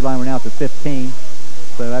 21-yard line. We're now at the 15.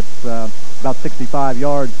 So that's about 65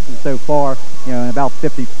 yards so far. And about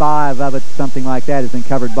 55 of it, something like that, has been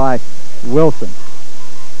covered by Wilson.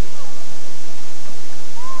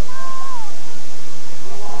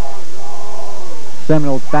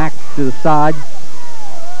 Seminoles back to the side.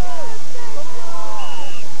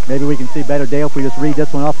 Maybe we can see better, Dale, if we just read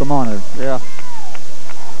this one off the monitor. Yeah.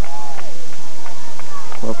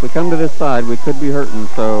 Well, if we come to this side, we could be hurting,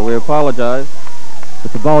 so we apologize.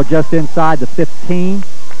 With the ball just inside the 15.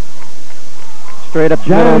 Straight up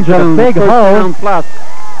Jones, middle, a big hole. Plus.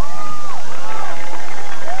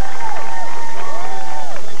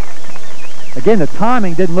 Again, the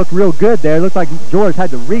timing didn't look real good there. It looked like George had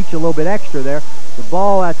to reach a little bit extra there. The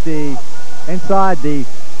ball at the inside the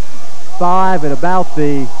 5 at about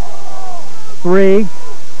the 3.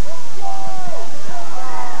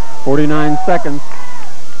 49 seconds.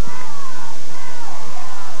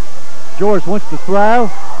 George wants to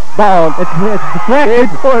throw. Ball. It's deflected.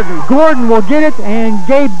 Gordon will get it, and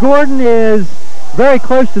Gabe Gordon is very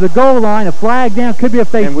close to the goal line. A flag down. Could be a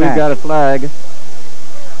face And we've match. got a flag.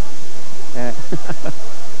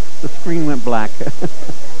 The screen went black.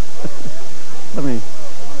 Let me.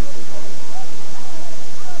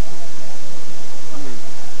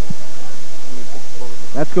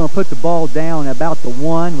 That's going to put the ball down about the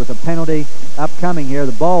 1 with a penalty upcoming here.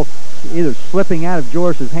 The ball either slipping out of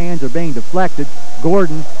George's hands or being deflected.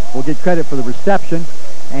 Gordon will get credit for the reception,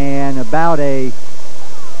 and about a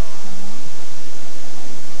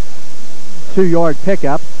 2-yard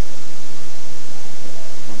pickup.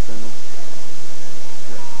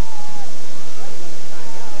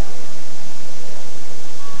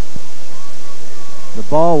 The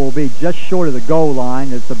ball will be just short of the goal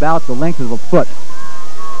line. It's about the length of a foot.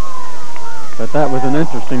 But that was an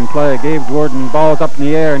interesting play. Gabe Gordon, ball's up in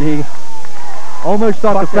the air, and he almost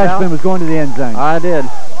thought the freshman was going to the end zone. I did.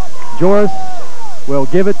 Joris will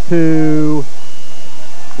give it to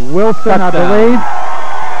Wilson, touchdown. I believe.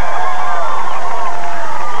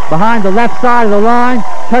 Behind the left side of the line,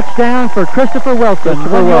 touchdown for Christopher Wilson.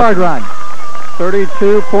 1-yard run.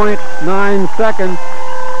 32.9 seconds.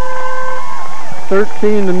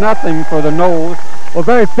 13-0 for the Noles. Well,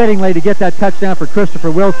 very fittingly to get that touchdown for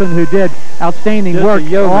Christopher Wilson, who did outstanding work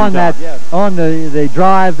on that on the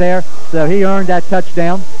drive there. So he earned that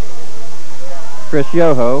touchdown. Chris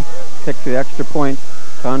Yoho kicks the extra point.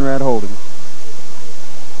 Conrad holding.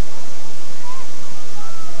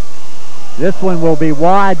 This one will be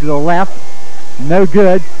wide to the left. No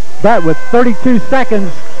good. But with 32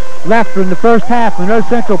 seconds left in the first half, Monroe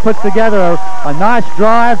Central puts together a nice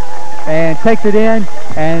drive and takes it in,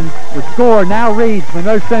 and the score now reads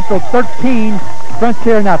Monroe Central 13,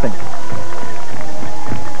 Frontier nothing.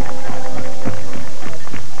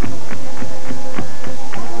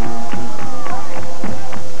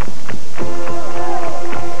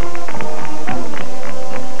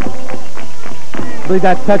 I believe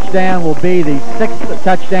that touchdown will be the 6th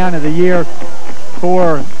touchdown of the year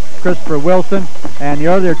for Christopher Wilson, and the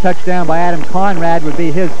earlier touchdown by Adam Conrad would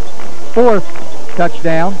be his 4th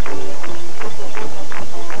touchdown.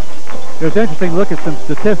 It was interesting to look at some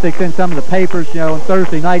statistics in some of the papers. On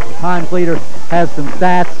Thursday night, the Times Leader has some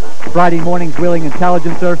stats. Friday morning's Wheeling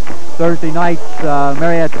Intelligencer. Thursday night's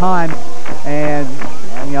Marietta Times. And,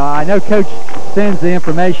 I know Coach sends the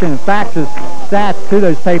information and faxes stats to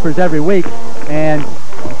those papers every week. And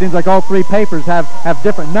it seems like all 3 papers have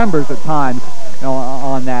different numbers at times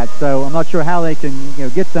on that. So I'm not sure how they can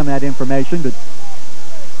get some of that information, but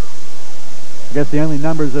I guess the only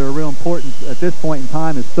numbers that are real important at this point in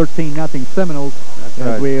time is 13-0 Seminoles. That's as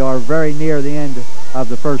right. We are very near the end of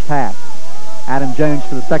the first half. Adam Jones,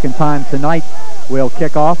 for the 2nd time tonight, will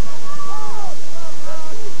kick off.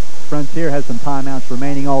 Frontier has some timeouts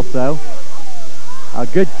remaining also. A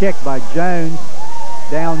good kick by Jones,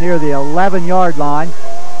 down near the 11-yard line.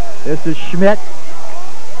 This is Schmidt.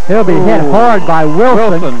 He'll be hit hard by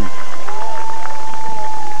Wilson.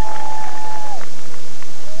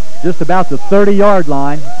 Just about the 30-yard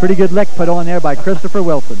line. Pretty good lick put on there by Christopher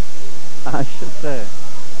Wilson. I should say.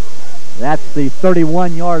 That's the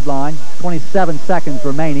 31-yard line. 27 seconds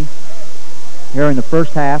remaining here in the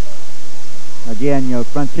first half. Again,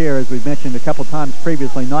 Frontier, as we've mentioned a couple times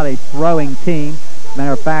previously, not a throwing team.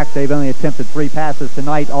 Matter of fact, they've only attempted 3 passes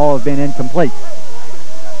tonight. All have been incomplete.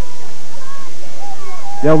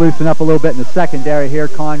 They'll loosen up a little bit in the secondary here.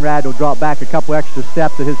 Conrad will drop back a couple extra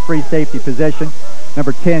steps to his free safety position.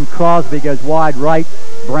 Number 10, Crosby, goes wide right.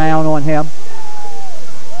 Brown on him.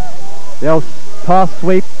 They'll toss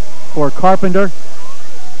sweep for Carpenter.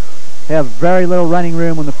 Have very little running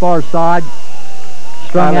room on the far side.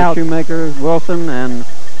 Strung out. Shoemaker, Wilson, and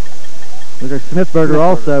Smithberger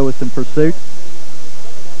also with some pursuit.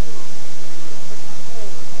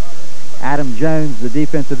 Adam Jones, the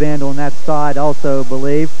defensive end on that side, also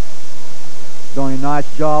believe doing a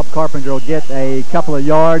nice job. Carpenter will get a couple of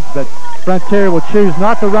yards, but Frontier will choose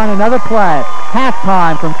not to run another play.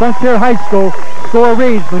 Halftime from Frontier High School. Score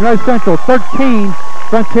reads Monroe Central 13,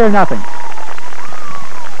 Frontier nothing.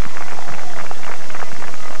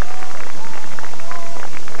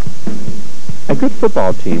 A good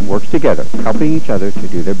football team works together, helping each other to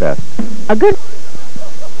do their best. A good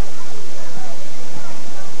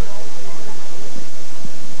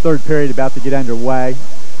third period about to get underway.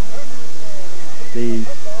 The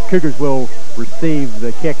Cougars will receive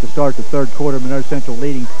the kick to start the third quarter. Monroe Central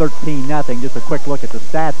leading 13-0. Just a quick look at the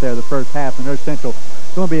stats there. The first half, Monroe Central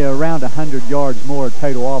is going to be around 100 yards more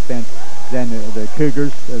total offense than the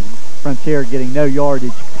Cougars. As Frontier getting no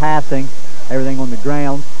yardage passing, everything on the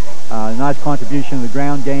ground. Nice contribution to the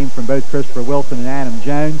ground game from both Christopher Wilson and Adam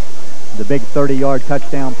Jones. The big 30-yard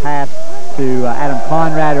touchdown pass to Adam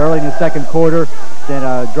Conrad early in the second quarter. Then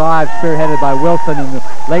a drive spearheaded by Wilson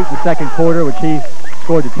late in the second quarter, which he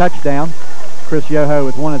scored the touchdown. Chris Yoho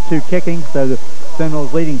with 1 of 2 kicking, so the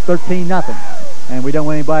Seminoles leading 13-0. And we don't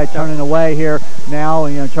want anybody turning away here now,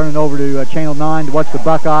 turning over to Channel 9 to watch the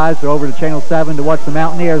Buckeyes or over to Channel 7 to watch the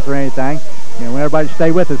Mountaineers or anything. We want everybody to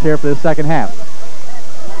stay with us here for the second half.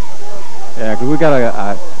 Yeah, because we got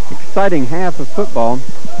a exciting half of football.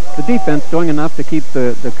 The defense doing enough to keep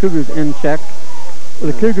the Cougars in check.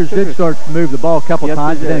 Well, the Cougars did start to move the ball a couple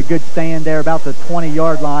times. Then a good stand there about the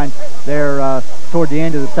 20-yard line there toward the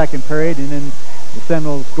end of the second period. And then the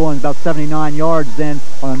Seminoles going about 79 yards then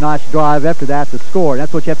on a nice drive after that to score.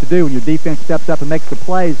 That's what you have to do when your defense steps up and makes the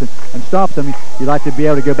plays and stops them. You'd like to be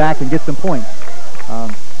able to go back and get some points.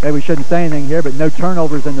 Maybe we shouldn't say anything here, but no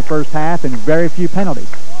turnovers in the first half and very few penalties.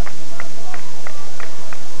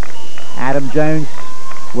 Adam Jones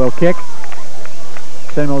will kick.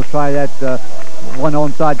 Seminoles try that one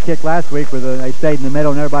onside kick last week where they stayed in the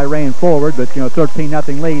middle and everybody ran forward, but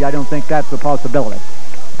 13-0 lead, I don't think that's a possibility.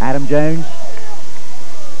 Adam Jones,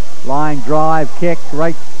 line drive kick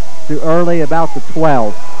right to early about the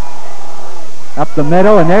 12. Up the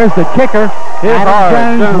middle, and there's the kicker.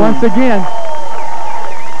 Adam Jones once again.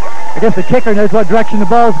 I guess the kicker knows what direction the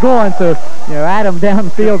ball's going, so Adam down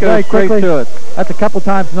the field very quickly. To it. That's a couple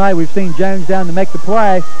times tonight we've seen Jones down to make the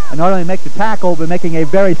play, and not only make the tackle, but making a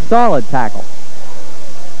very solid tackle.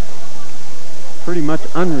 Pretty much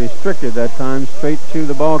unrestricted that time, straight to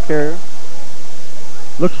the ball carrier.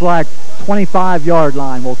 Looks like 25-yard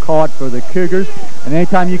line will call it for the Cougars, and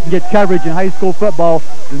anytime you can get coverage in high school football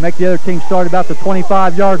to make the other team start about the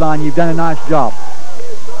 25-yard line, you've done a nice job.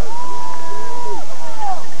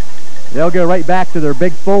 They'll go right back to their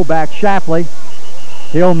big fullback, Shapley.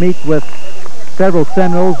 He'll meet with several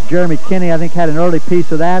Seminoles. Jeremy Kinney, I think, had an early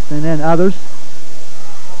piece of that, and then others.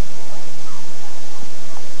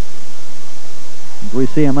 We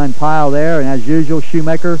see him unpile there, and as usual,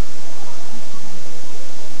 Shoemaker.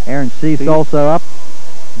 Aaron Cease also up.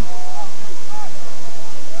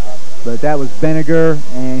 But that was Benninger,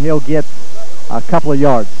 and he'll get a couple of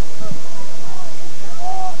yards.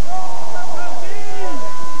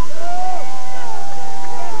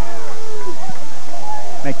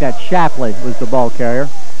 Make that Shapley was the ball carrier.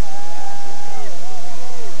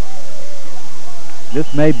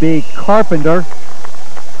 This may be Carpenter.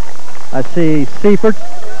 I see Seifert.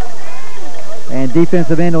 And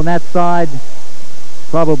defensive end on that side,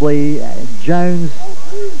 probably Jones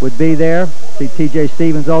would be there. See T.J.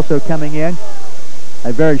 Stevens also coming in.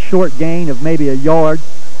 A very short gain of maybe a yard.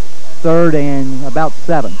 3rd and about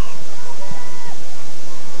 7.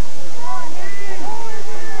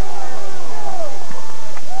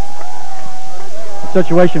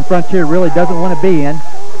 Situation Frontier really doesn't want to be in.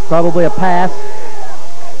 Probably a pass.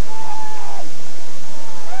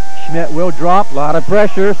 Schmidt will drop. A lot of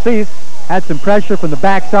pressure. Cease. Had some pressure from the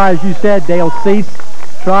backside, as you said. Dale Cease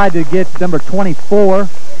tried to get number 24.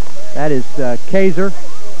 That is Kaiser.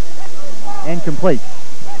 Incomplete.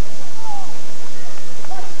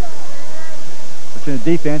 Fortuna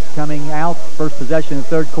defense coming out. First possession of the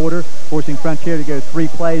third quarter, forcing Frontier to go 3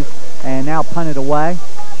 plays and now punt it away.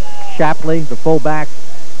 Shapley, the fullback,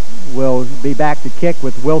 will be back to kick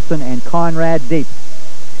with Wilson and Conrad deep.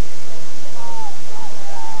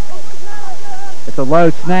 It's a low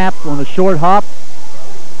snap on the short hop.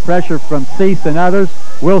 Pressure from Cease and others.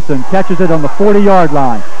 Wilson catches it on the 40-yard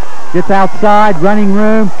line. Gets outside, running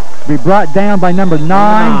room. Be brought down by number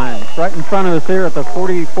 9. Right in front of us here at the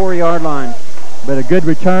 44-yard line. But a good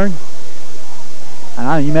return. And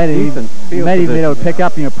I don't know, you may even be able to pick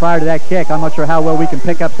up, prior to that kick. I'm not sure how well we can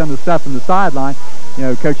pick up some of the stuff from the sideline.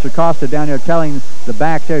 Coach Acosta down there telling the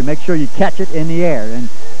backs there, make sure you catch it in the air. And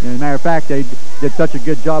as a matter of fact, they did such a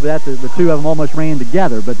good job of that, the two of them almost ran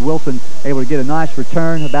together. But Wilson able to get a nice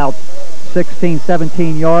return, about 16,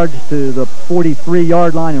 17 yards to the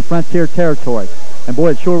 43-yard line in Frontier territory. And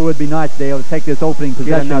boy, it sure would be nice to be able to take this opening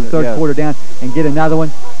possession of the third quarter down and get another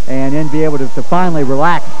one, and then be able to finally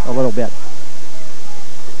relax a little bit.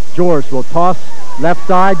 George will toss left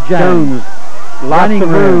side. Jones. Lots of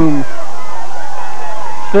room.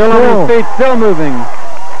 Still on his feet, still moving.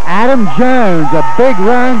 Adam Jones, a big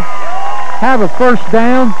run. Have a first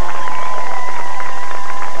down.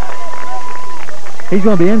 He's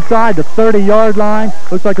going to be inside the 30-yard line.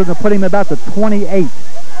 Looks like we're going to put him about the 28.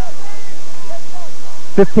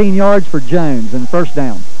 15 yards for Jones and first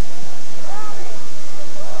down.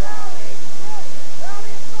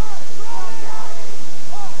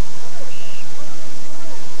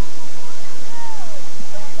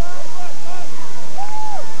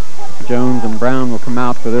 Jones and Brown will come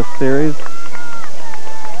out for this series.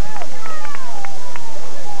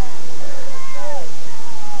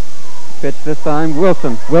 Pitch this time,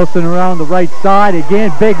 Wilson. Wilson around the right side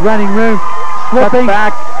again. Big running room. Slipping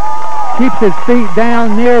back. Keeps his feet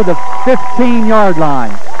down near the 15-yard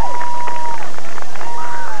line.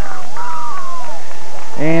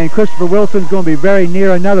 And Christopher Wilson's going to be very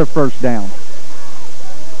near another first down.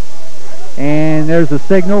 And there's the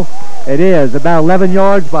signal. It is about 11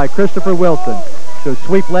 yards by Christopher Wilson. So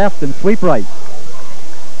sweep left and sweep right.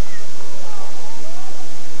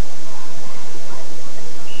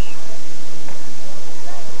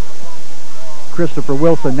 Christopher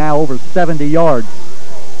Wilson now over 70 yards.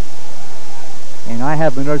 And I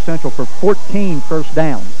have Monroe Central for 14 first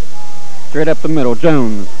downs. Straight up the middle,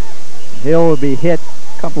 Jones. He'll be hit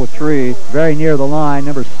couple of trees very near the line.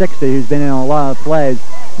 Number 60, who's been in on a lot of plays,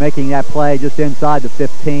 making that play just inside the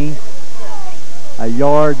 15. A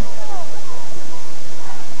yard.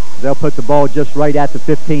 They'll put the ball just right at the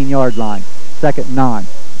 15-yard line. 2nd and 9.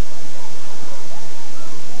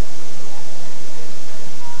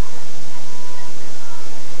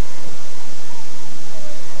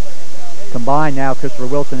 Combined now, Christopher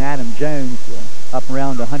Wilson, Adam Jones, up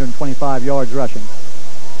around 125 yards rushing.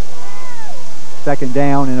 2nd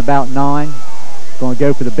down and about 9. Going to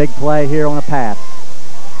go for the big play here on a pass.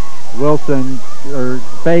 Wilson,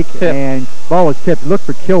 fake, tip. And ball was tipped. Look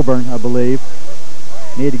for Kilburn, I believe.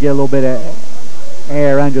 Need to get a little bit of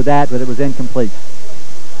air under that, but it was incomplete.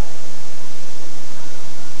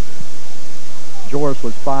 Joris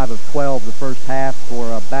was 5 of 12 the first half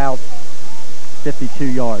for about 52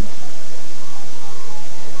 yards.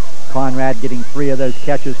 Conrad getting 3 of those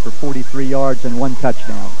catches for 43 yards and 1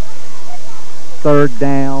 touchdown. 3rd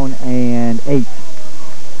down and 8.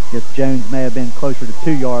 Guess Jones may have been closer to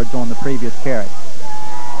 2 yards on the previous carry.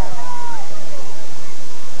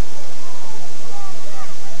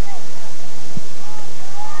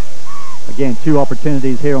 Again, 2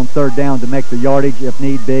 opportunities here on 3rd down to make the yardage if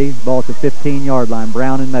need be. Ball at the 15-yard line.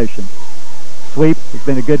 Brown in motion. Sweep. It's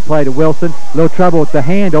been a good play to Wilson. A little trouble with the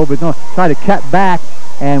handover. He's going to try to cut back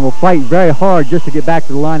and will fight very hard just to get back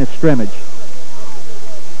to the line of scrimmage.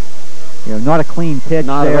 Not a clean pitch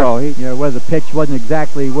not there. At all. Whether the pitch wasn't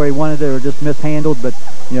exactly where he wanted it or just mishandled, but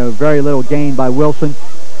very little gain by Wilson.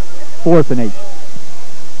 4th and 8.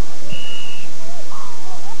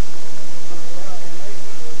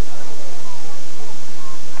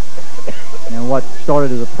 And what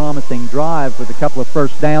started as a promising drive with a couple of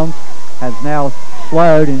first downs has now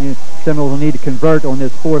slowed, and Seminoles will need to convert on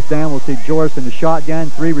this 4th down. We'll see Joris in the shotgun,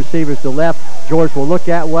 3 receivers to the left. Joris will look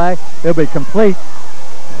that way. It'll be complete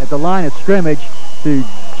at the line of scrimmage to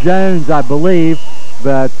Jones, I believe,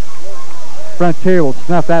 but Frontier will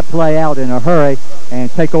snuff that play out in a hurry and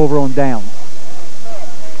take over on down.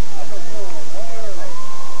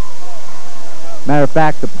 Matter of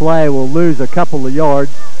fact, the play will lose a couple of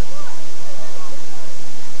yards.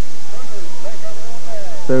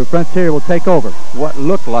 So Frontier will take over. What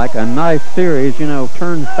looked like a nice series, you know,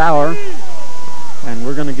 turned sour. And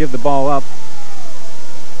we're going to give the ball up.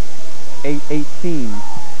 8:18,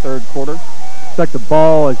 third quarter. Looks like the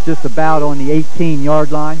ball is just about on the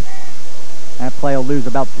 18-yard line. That play will lose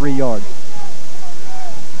about 3 yards.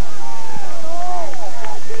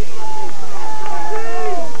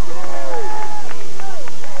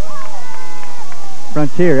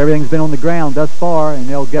 Frontier, everything's been on the ground thus far, and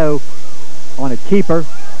they'll go on a keeper.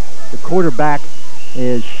 The quarterback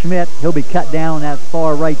is Schmidt. He'll be cut down on that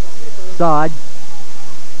far right side.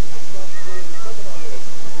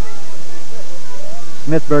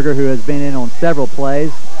 Smithberger, who has been in on several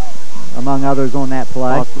plays, among others on that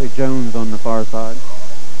play. Possibly Jones on the far side.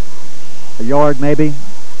 A yard maybe.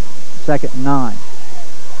 2nd and 9.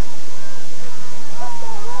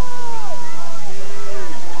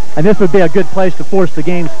 And this would be a good place to force the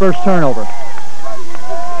game's first turnover.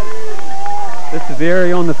 This is the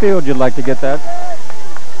area on the field you'd like to get that.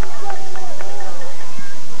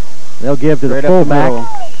 They'll give to the fullback.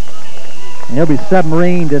 And he'll be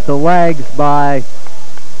submarined at the legs by,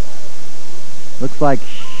 looks like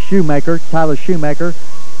Shoemaker, Tyler Shoemaker.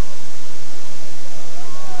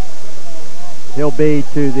 He'll be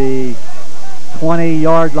to the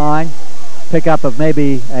 20-yard line. Pickup of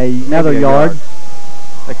maybe another yard.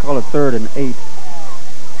 They call it 3rd and 8.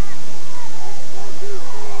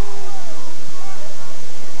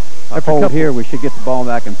 I hold here, we should get the ball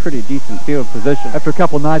back in pretty decent field position. After a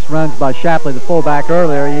couple nice runs by Shapley, the fullback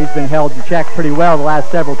earlier, he's been held in check pretty well the last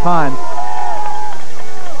several times.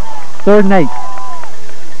 3rd and 8.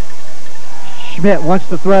 Schmidt wants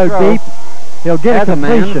to throw deep. He'll get a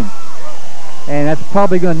completion. And that's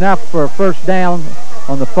probably good enough for a first down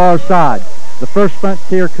on the far side. The first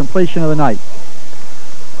Frontier completion of the night.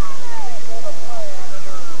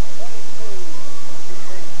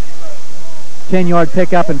 Ten-yard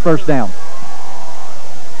pickup and first down.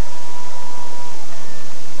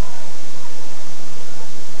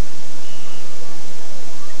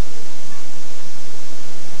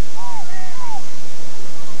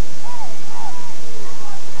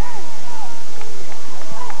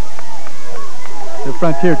 The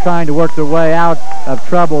Frontier trying to work their way out of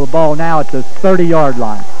trouble. The ball now at the 30-yard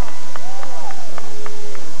line.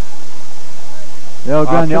 They'll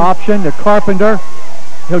run the option to Carpenter.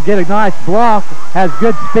 He'll get a nice block, has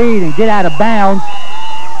good speed, and get out of bounds.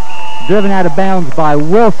 Driven out of bounds by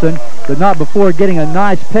Wilson, but not before getting a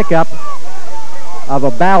nice pickup of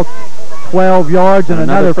about 12 yards and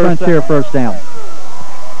another Frontier first down.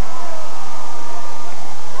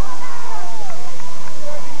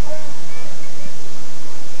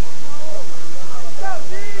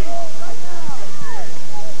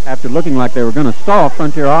 After looking like they were going to stall,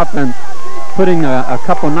 Frontier offense putting a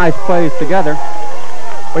couple nice plays together.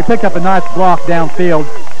 We picked up a nice block downfield,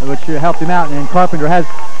 which helped him out, and Carpenter has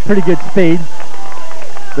pretty good speed.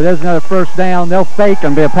 But there's another first down. They'll fake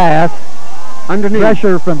and be a pass. Underneath.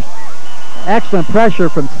 Excellent pressure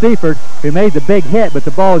from Seifert, who made the big hit, but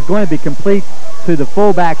the ball is going to be complete to the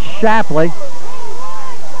fullback Shapley.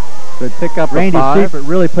 Good pick up. Randy Seifert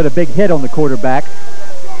really put a big hit on the quarterback.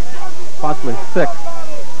 Possibly 6.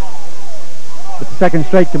 But the second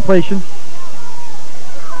straight completion.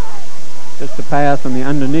 Just a pass on the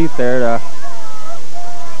underneath there to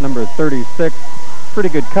number 36. Pretty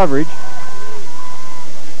good coverage.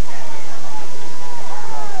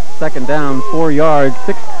 Second down, 4 yards,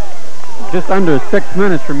 just under 6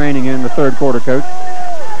 minutes remaining in the third quarter, Coach.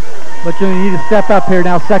 But you need to step up here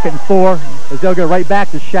now, 2nd and 4, as they'll go right back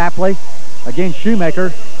to Shapley. Again, Shoemaker.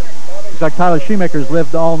 Looks like Tyler Shoemaker's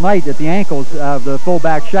lived all night at the ankles of the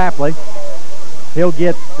fullback Shapley. He'll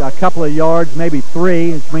get a couple of yards, maybe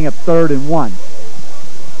 3, and bring up 3rd and 1.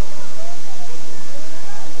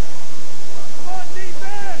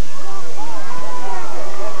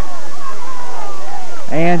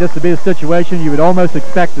 And this would be the situation you would almost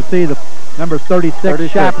expect to see the number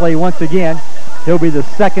 36 Shapley once again. He'll be the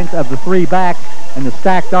second of the 3 backs and the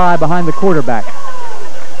stacked eye behind the quarterback.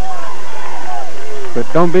 But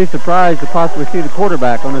don't be surprised to possibly see the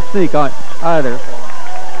quarterback on a sneak either.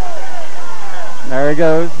 There he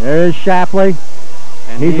goes. There is Shapley.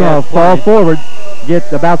 And he's going to fall forward,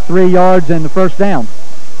 get about 3 yards and the first down.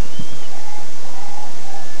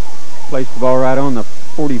 Placed the ball right on the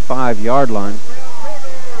 45-yard line.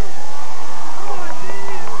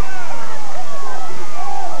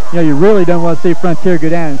 You know, you really don't want to see Frontier go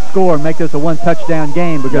down and score and make this a 1-touchdown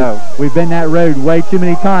game, because we've been that road way too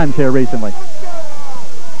many times here recently.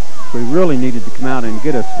 We really needed to come out and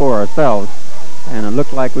get a score ourselves, and it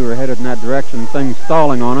looked like we were headed in that direction, things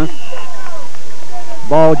stalling on us.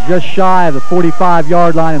 Ball just shy of the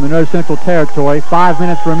 45-yard line in Monroe Central territory. 5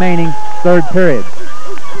 minutes remaining, third period.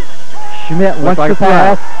 Schmidt wants to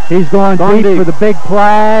pass. He's going deep for the big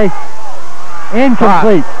play.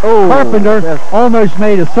 Incomplete. Carpenter almost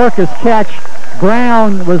made a circus catch.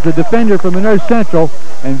 Brown was the defender for Monroe Central,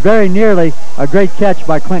 and very nearly a great catch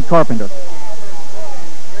by Clint Carpenter.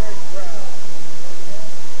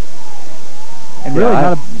 And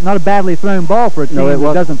really not a badly thrown ball for a team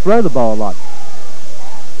that doesn't throw the ball a lot.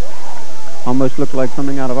 Almost looked like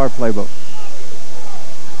something out of our playbook.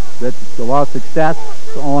 That's a lot of success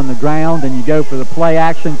on the ground, and you go for the play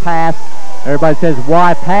action pass. Everybody says,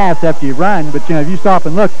 why pass after you run? But, you know, if you stop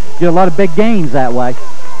and look, you get a lot of big gains that way.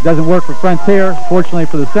 Doesn't work for Frontier, fortunately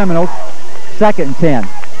for the Seminoles. 2nd and 10.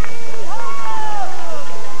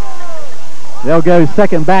 They'll go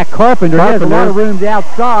second back. Carpenter has a lot of room to the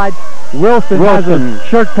outside. Wilson has a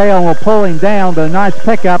shirt tail and will pull him down, but a nice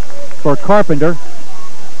pickup for Carpenter.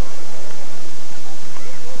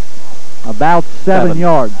 About 7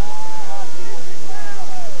 yards.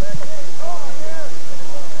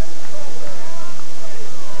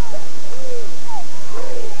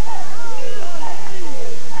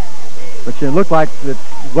 But it looked like there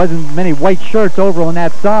wasn't many white shirts over on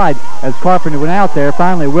that side as Carpenter went out there.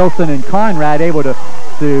 Finally, Wilson and Conrad able to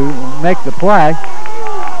make the play.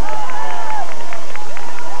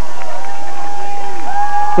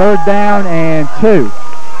 3rd down and 2.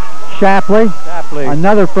 Shapley,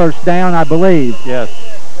 another first down, I believe. Yes.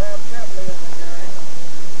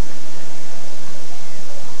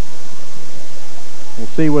 We'll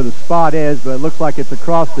see where the spot is, but it looks like it's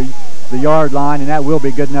across the yard line, and that will be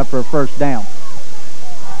good enough for a first down.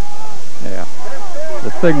 Yeah. The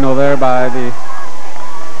signal there by the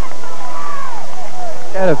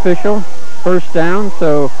head official. First down,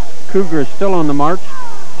 so Cougar is still on the march.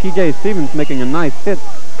 T.J. Stevens making a nice hit,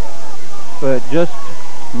 but just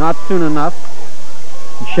not soon enough.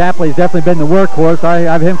 Shapley's definitely been the workhorse. I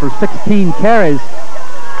have him for 16 carries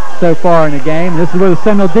so far in the game. This is where the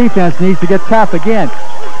Seminole defense needs to get tough again.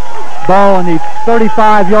 Ball on the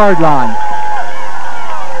 35-yard line.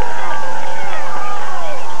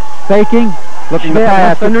 Faking, looking to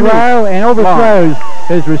pass to throw, and overthrows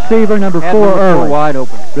his receiver, number 4, early. Wide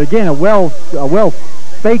open. But again, a well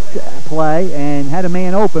faked play and had a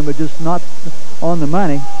man open, but just not on the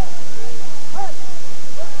money.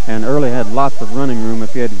 And Early had lots of running room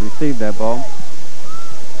if he had received that ball.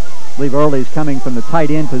 I believe Early's coming from the tight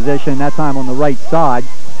end position, that time on the right side.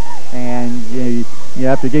 And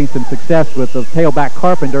after getting some success with the tailback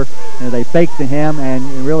Carpenter, they faked to him, and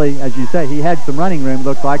really, as you say, he had some running room,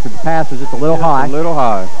 looked like, but the pass was just a little high. A little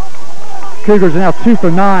high. Cougars are now 2 for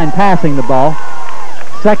 9 passing the ball.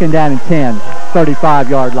 2nd down and 10,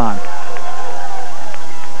 35-yard line.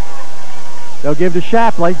 They'll give to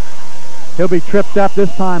Shapley. He'll be tripped up this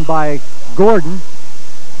time by Gordon.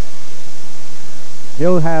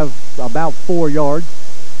 He'll have about 4 yards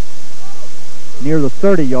near the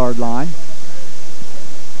 30-yard line.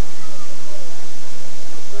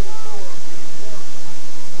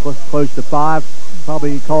 Close to 5,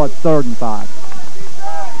 probably call it 3rd and 5.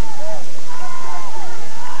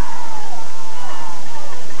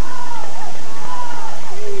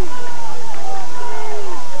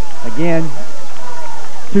 Again,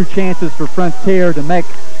 2 chances for Frontier to make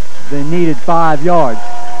the needed 5 yards.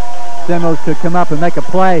 Seminoles could come up and make a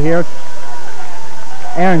play here.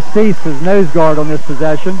 Aaron Cease is nose guard on this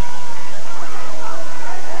possession.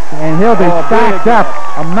 And he'll be stacked up.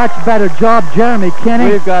 A much better job, Jeremy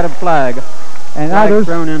Kinney. We've got a flag. And flag others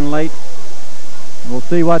thrown in late. We'll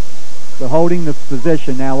see what the holding the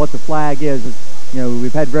position now, what the flag is.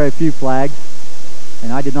 We've had very few flags,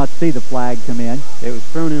 and I did not see the flag come in. It was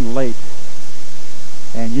thrown in late.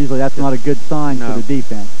 And usually that's not a good sign for the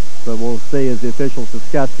defense. But we'll see as the officials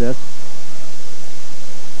discuss this.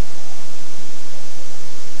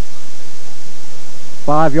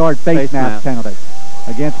 Five-yard face mask penalty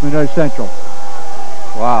against Monroe Central.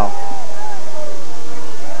 Wow.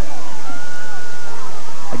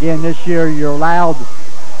 Again, this year you're allowed,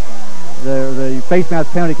 the face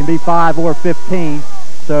mask penalty can be 5 or 15.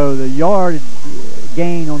 So the yard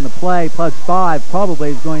gain on the play plus 5 probably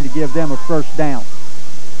is going to give them a first down.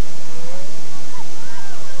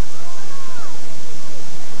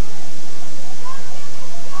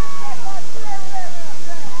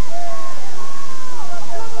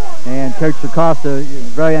 And Coach Acosta is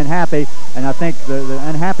very unhappy, and I think the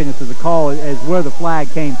unhappiness of the call is where the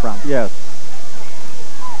flag came from. Yes.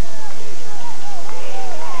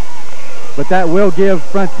 But that will give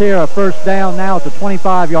Frontier a first down now at the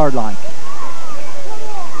 25-yard line.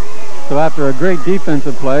 So after a great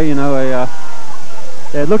defensive play, a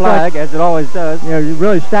It looked flag, like, as it always does. you know,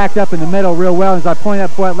 really stacked up in the middle real well. As I pointed out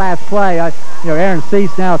before that last play, Aaron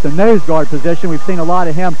Cease now at the nose guard position. We've seen a lot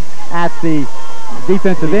of him at the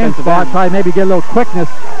defensive end spot. Try to maybe get a little quickness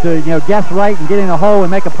to, guess right and get in a hole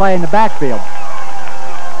and make a play in the backfield.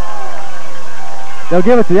 They'll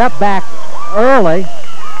give it to the up back early.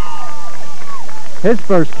 His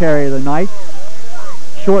first carry of the night.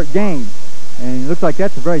 Short gain. And it looks like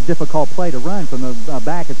that's a very difficult play to run from the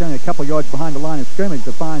back. It's only a couple yards behind the line of scrimmage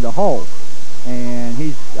to find a hole. And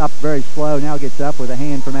he's up very slow. Now gets up with a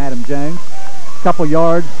hand from Adam Jones. Couple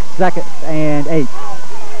yards, 2nd and 8.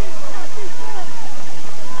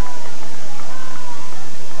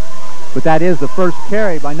 But that is the first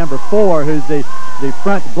carry by number 4, who's the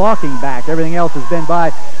front blocking back. Everything else has been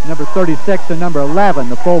by number 36 and number 11,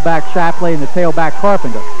 the fullback Shapley and the tailback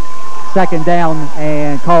Carpenter. 2nd down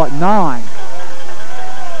and call it 9.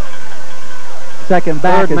 Second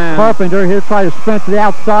back is Carpenter. He'll try to sprint to the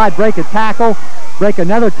outside, break a tackle, break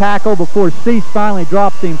another tackle before Cease finally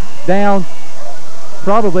drops him down.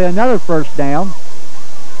 Probably another first down.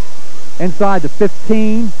 Inside the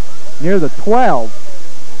 15, near the 12.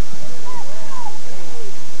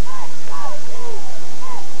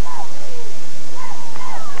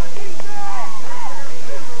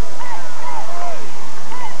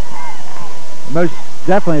 Most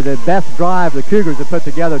definitely the best drive the Cougars have put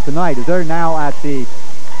together tonight, as they're now at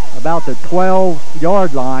about the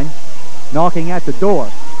 12-yard line, knocking at the door.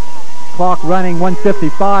 Clock running,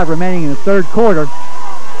 1:55 remaining in the 3rd quarter.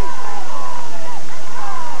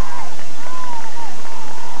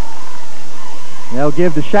 They'll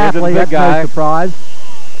give to Shapley. That's no surprise.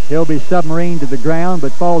 He'll be submarined to the ground,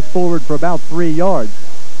 but falls forward for about 3 yards.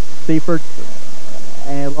 Seifert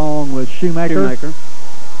along with Shoemaker.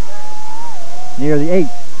 Near the 8.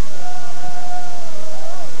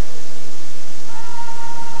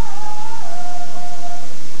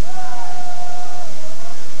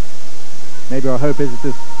 Maybe our hope is that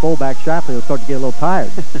this fullback Shapley will start to get a little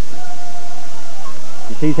tired.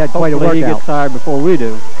 He's had quite a workout. He gets tired before we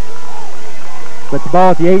do. But the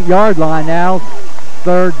ball at the 8-yard line now.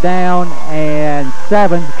 3rd down and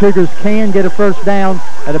 7. The Cougars can get a first down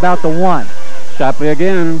at about the 1. Shapley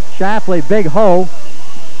again. Shapley, big hole.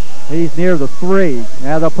 He's near the 3.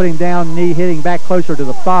 Now they'll put him down, knee hitting back closer to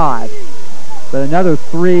the 5. But another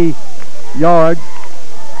 3 yards.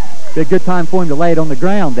 Be a good time for him to lay it on the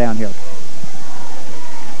ground down here.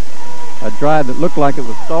 A drive that looked like it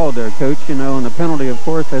was stalled there, Coach, and the penalty, of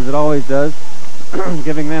course, as it always does,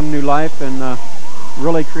 giving them new life and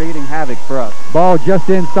really creating havoc for us. Ball just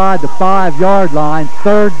inside the 5-yard line.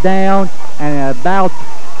 3rd down and about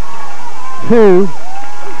 2.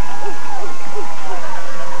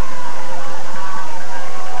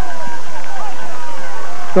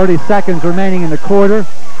 30 seconds remaining in the quarter.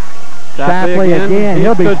 Shapley again.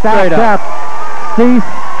 He'll be stacked up. Cease,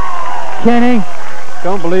 Kenny.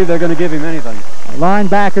 Don't believe they're going to give him anything.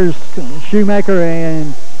 Linebackers, Shoemaker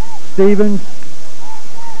and Stevens.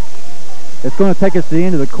 It's going to take us to the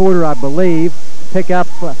end of the quarter, I believe. Pick up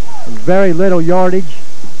very little yardage,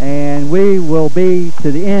 and we will be to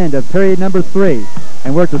the end of period number 3.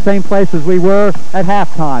 And we're at the same place as we were at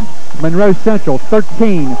halftime. Monroe Central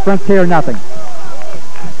 13, Frontier nothing.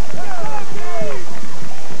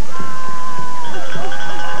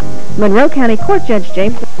 Monroe County Court Judge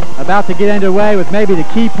James. About to get underway with maybe the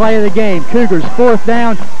key play of the game. Cougars 4th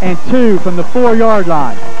down and 2 from the 4-yard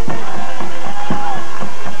line.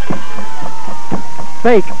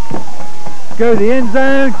 Fake. Go to the end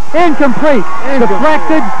zone. Incomplete.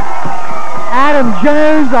 Deflected. Adam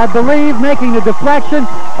Jones, I believe, making the deflection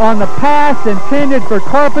on the pass intended for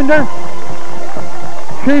Carpenter.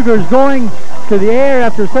 Cougars going to the air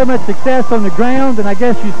after so much success on the ground, and I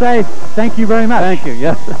guess you say thank you very much. Thank you,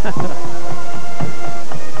 yes.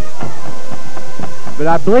 But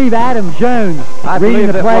I believe Adam Jones reading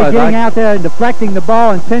the play, getting out there and deflecting the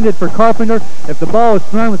ball intended for Carpenter. If the ball is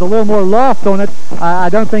thrown with a little more loft on it, I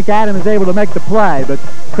don't think Adam is able to make the play, but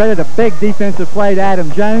credit a big defensive play to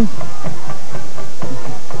Adam Jones.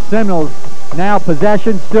 Seminoles now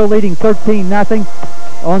possession, still leading 13-0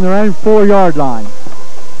 on their own 4-yard line.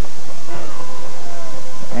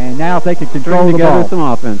 And now if they can control the ball. Some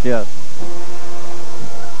offense, yes.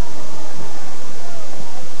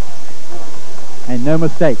 And no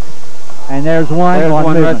mistakes. And there's one. There's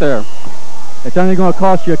one right there. It's only going to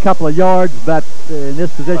cost you a couple of yards, but in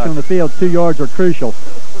this position on the field, 2 yards are crucial.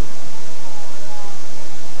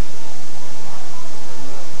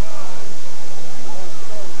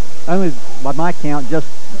 Only, by my count, just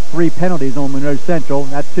 3 penalties on Monroe Central.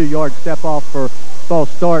 That 2-yard step off for false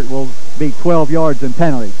start will be 12 yards in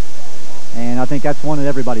penalties. And I think that's one that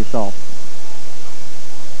everybody saw.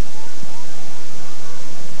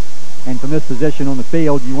 And from this position on the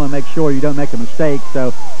field, you want to make sure you don't make a mistake.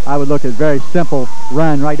 So I would look at a very simple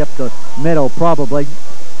run right up the middle probably.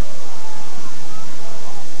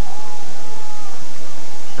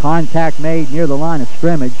 Contact made near the line of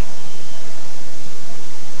scrimmage.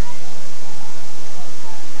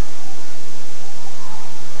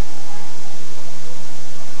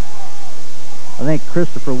 I think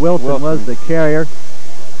Christopher Wilson was the carrier.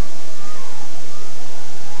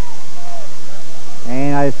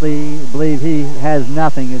 And I believe he has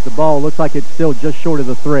nothing as the ball looks like it's still just short of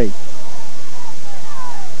the 3.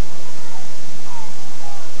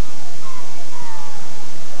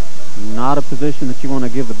 Not a position that you want to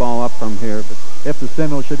give the ball up from here. But if the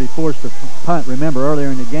Seminoles should be forced to punt, remember earlier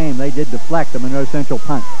in the game they did deflect the Monroe Central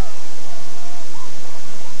punt.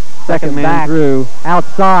 Second man back, through.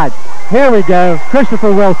 Outside. Here we go.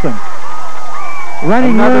 Christopher Wilson.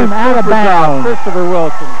 Running room out of bounds. Christopher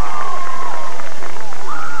Wilson.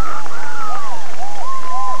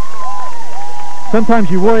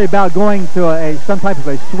 Sometimes you worry about going to some type of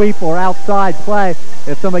a sweep or outside play.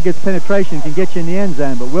 If somebody gets penetration, it can get you in the end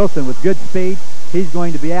zone. But Wilson, with good speed, he's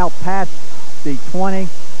going to be out past the 20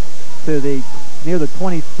 to near the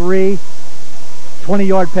 23,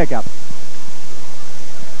 20-yard pickup.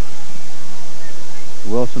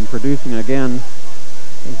 Wilson producing again.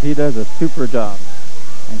 He does a super job.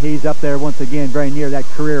 And he's up there once again very near that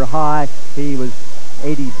career high. He was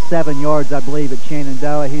 87 yards, I believe, at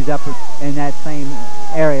Shenandoah. He's up in that same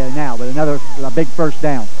area now, but a big first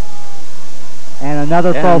down. And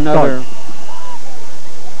another false start.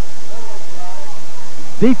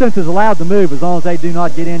 Defense is allowed to move as long as they do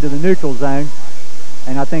not get into the neutral zone.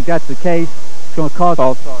 And I think that's the case. It's going to cost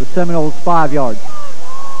the Seminoles 5 yards.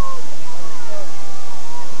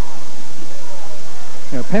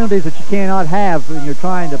 You know, penalties that you cannot have when you're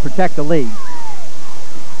trying to protect the lead.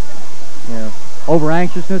 You know, over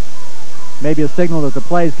anxiousness, maybe a signal that the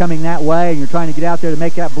play is coming that way and you're trying to get out there to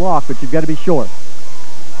make that block, but you've got to be sure.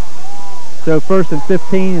 So 1st and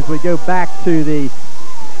 15 as we go back to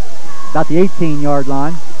about the 18-yard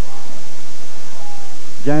line.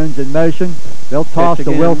 Jones in motion. They'll toss to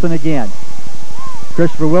Wilson again.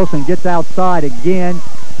 Christopher Wilson gets outside again,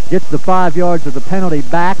 gets the 5 yards of the penalty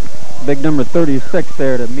back. Big number 36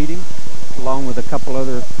 there to meet him, along with a couple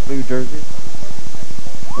other blue jerseys.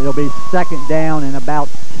 It'll be 2nd down and about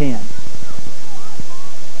 10.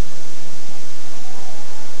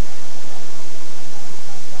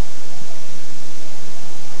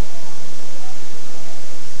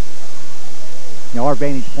 Now our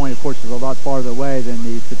vantage point, of course, is a lot farther away than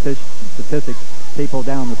the statistics people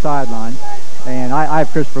down the sideline. And I have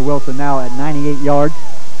Christopher Wilson now at 98 yards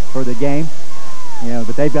for the game. You know,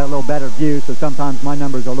 but they've got a little better view, so sometimes my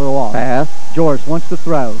numbers are a little off. Pass. Joris wants to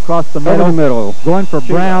throw across the middle. Going for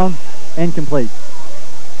Brown, incomplete.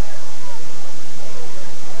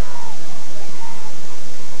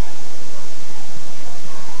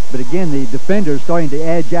 But again, the defender's starting to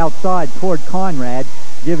edge outside toward Conrad,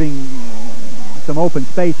 giving some open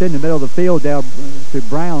space in the middle of the field down to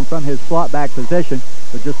Brown from his slot back position,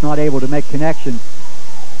 but just not able to make connection.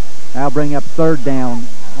 That'll bring up 3rd down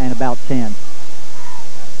and about 10.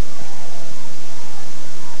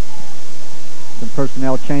 Some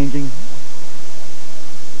personnel changing.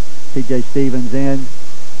 T.J. Stevens in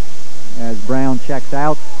as Brown checks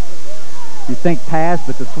out. You think pass,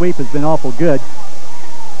 but the sweep has been awful good.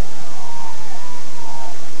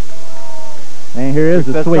 And here is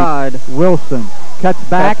the sweep. Side. Wilson cuts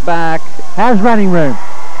back. Has running room.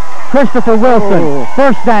 Christopher Wilson,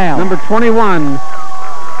 1st down. Number 21.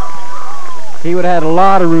 He would have had a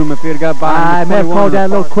lot of room if he had got by. I may have called that a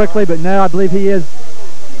little quickly, but no, I believe he is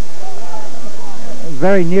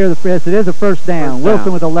very near the fist. It is a 1st down.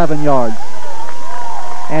 Wilson with 11 yards.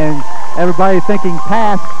 And everybody thinking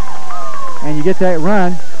pass, and you get that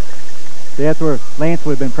run. See, that's where Lance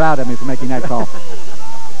would have been proud of me for making that call.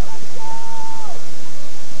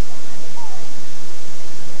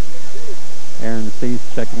 Aaron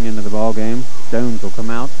Cease checking into the ball game. Jones will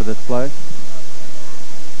come out for this play.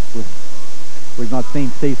 We've not seen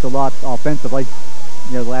Cease a lot offensively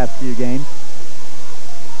the last few games.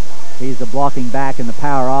 He's a blocking back in the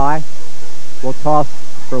power I. We'll toss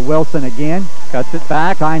for Wilson again. Cuts it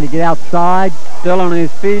back. Trying to get outside. Still on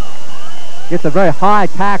his feet. Gets a very high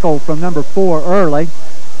tackle from number 4 early.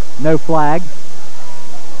 No flag.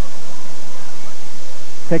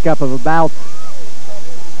 Pickup of about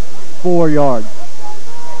 4 yards.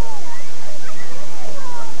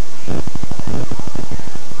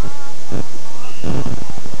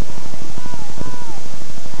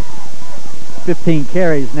 $15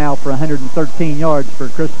 carries now for 113 yards for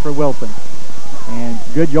Christopher Wilson. And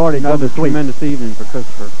good yardage on the sweep. Tremendous evening for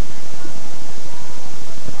Christopher.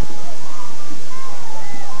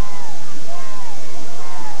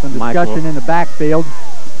 some discussion in the backfield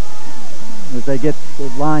as they get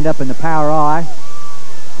lined up in the power I.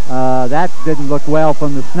 That didn't look well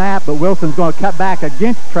from the snap, but Wilson's going to cut back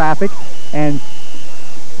against traffic and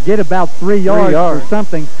get about 3 yards or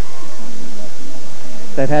something.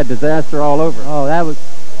 That had disaster all over. Oh, it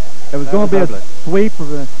was going to be a sweep,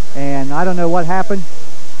 and I don't know what happened.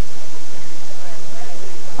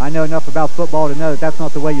 I know enough about football to know that that's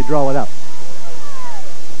not the way you draw it up.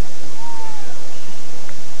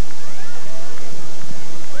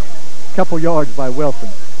 Couple yards by Wilson.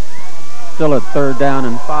 Still at 3rd down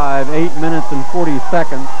and 5, 8 minutes and 40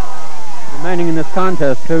 seconds remaining in this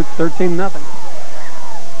contest, Coach. 13-0.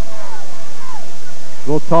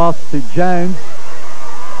 We'll toss to Jones.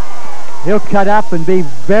 He'll cut up and be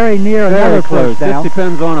very near another first down. This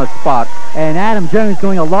depends on a spot. And Adam Jones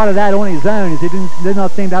doing a lot of that on his own, as he did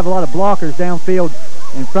not seem to have a lot of blockers downfield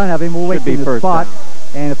in front of him. We'll wait for the spot. Down.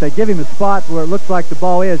 And if they give him a spot where it looks like the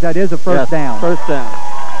ball is, that is a first down. First down.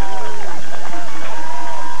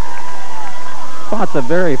 Spot's a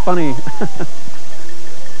very funny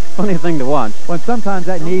funny thing to watch. When sometimes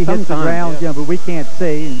that knee hits the ground, yeah, but we can't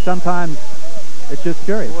see, and sometimes it's just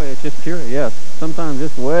curious. Boy, it's just curious, yes. Sometimes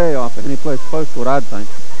it's way off any place close to what I'd think.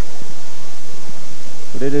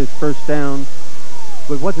 But it is first down.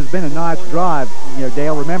 But what has been a nice drive,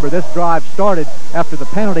 Dale, remember this drive started after the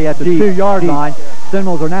penalty at the 2-yard line.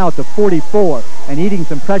 Seminoles are now at the 44 and eating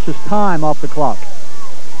some precious time off the clock.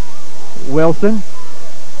 Wilson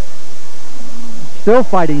still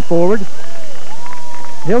fighting forward.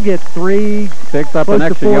 He'll get 3. Picks up an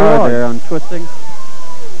extra yard there on twisting.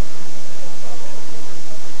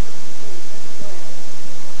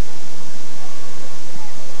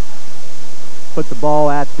 Put the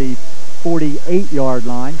ball at the 48-yard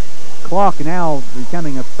line. Clock now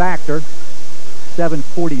becoming a factor.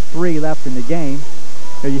 7:43 left in the game.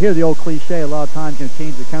 You hear the old cliche a lot of times,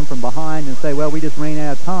 teams that come from behind and say, well, we just ran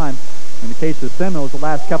out of time. In the case of the Seminoles, the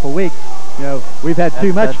last couple of weeks, we've had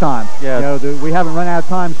too much time. Yes. We haven't run out of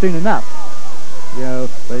time soon enough.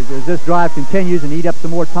 But as this drive continues and eat up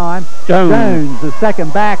some more time, Jones, the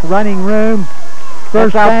second back, running room.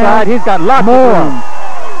 First outside, he's got lots more. Of room.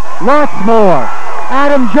 Lots more.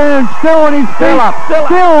 Adam Jones still on his feet.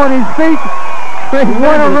 Still on his feet.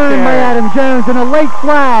 What a run by Adam Jones, and a late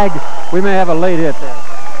flag. We may have a late hit there.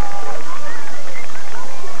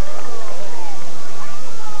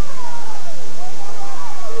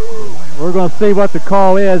 We're going to see what the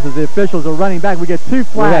call is as the officials are running back. We get 2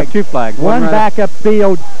 flags. We have 2 flags. One back up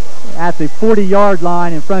field at the 40-yard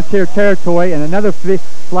line in Frontier territory, and another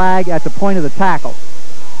flag at the point of the tackle.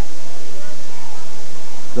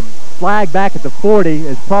 The flag back at the 40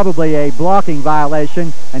 is probably a blocking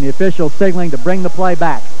violation, and the official signaling to bring the play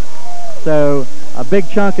back. So a big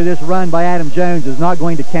chunk of this run by Adam Jones is not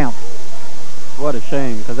going to count. What a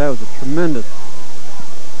shame, because that was a tremendous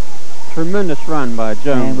run by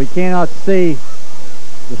Jones. And we cannot see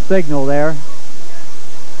the signal there.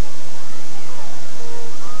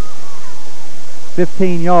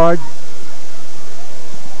 15 yards.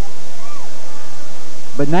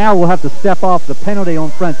 But now we'll have to step off the penalty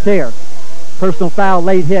on Frontier. Personal foul,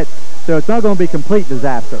 late hit. So it's not going to be complete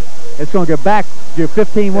disaster. It's going to go back,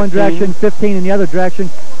 15 one direction, 15 in the other direction.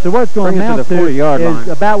 So what it's going to amount to is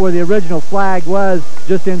about where the original flag was,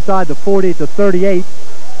 just inside the 40 to 38.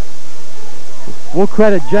 We'll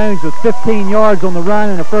credit Jones with 15 yards on the run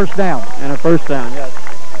and a first down. And a first down, yes.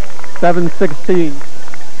 7:16.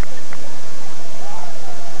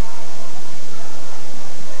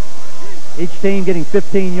 Each team getting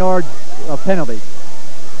 15 yards of penalties.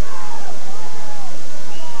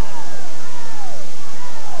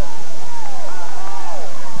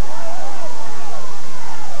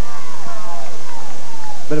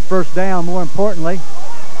 But a first down, more importantly.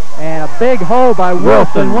 And a big hole by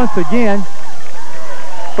Wilson once again.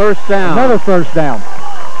 First down. Another first down.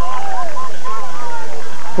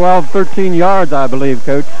 12, 13 yards, I believe,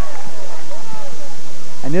 Coach.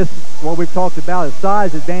 And this, what we've talked about, is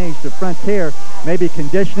size advantage to Frontier, maybe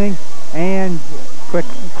conditioning and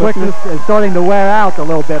quickness is starting to wear out a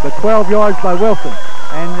little bit, but 12 yards by Wilson,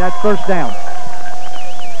 and that's first down.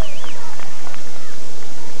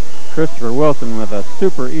 Christopher Wilson with a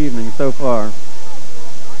super evening so far.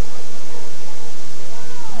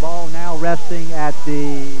 Ball now resting at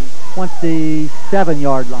the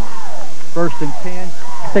 27-yard line. First and 10,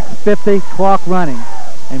 6:50, clock running.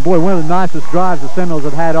 And boy, one of the nicest drives the Seminoles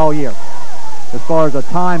have had all year as far as a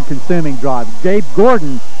time-consuming drive. Gabe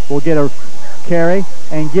Gordon will get a carry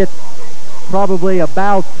and get probably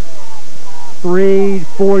about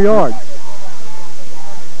 3-4 yards.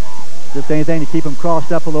 Just anything to keep him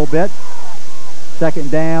crossed up a little bit. Second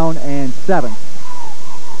down and 7.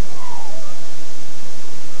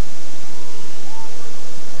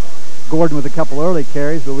 Gordon with a couple early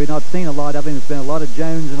carries, but we've not seen a lot of him. It's been a lot of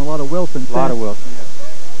Jones and a lot of Wilson. A lot of Wilson, yes.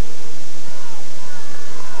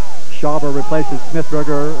 Schauber replaces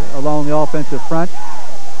Smithberger along the offensive front.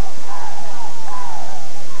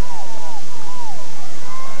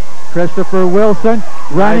 Christopher Wilson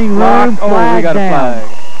running room, flag we got down. a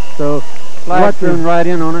flag. So Flag thrown right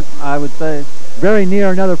in on it, I would say. Very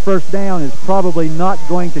near another first down is probably not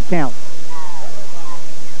going to count.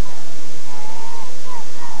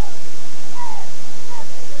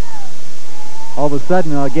 All of a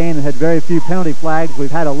sudden, a game that had very few penalty flags, we've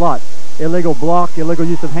had a lot. Illegal block, illegal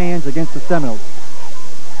use of hands against the Seminoles.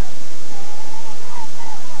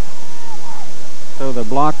 So the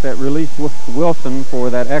block that released Wilson for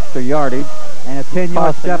that extra yardage. And a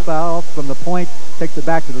 10-yard step off from the point, takes it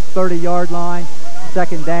back to the 30-yard line.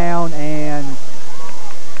 Second down and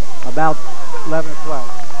about 11 or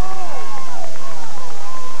 12.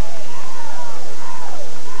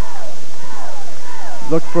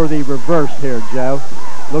 Look for the reverse here, Joe.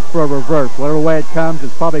 Look for a reverse. Whatever way it comes,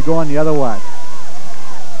 it's probably going the other way.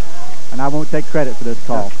 And I won't take credit for this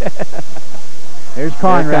call. Here's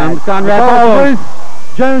Conrad. Conrad.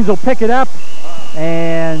 Jones will pick it up,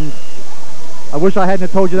 and I wish I hadn't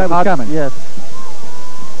told you that was coming. Yes.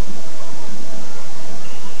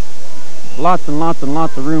 Lots and lots and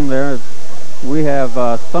lots of room there. We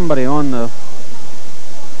have somebody on the...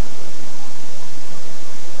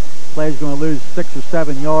 Player's going to lose 6 or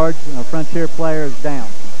 7 yards, and a Frontier player is down.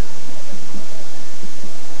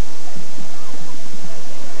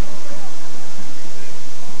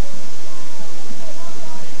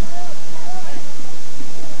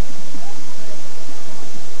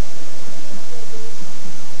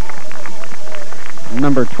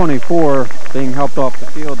 Number 24 being helped off the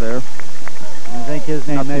field there. I think his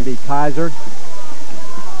name may be Kaiser.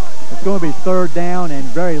 It's going to be third down and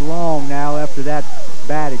very long now after that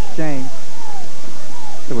bad exchange.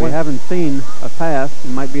 So we haven't seen a pass. It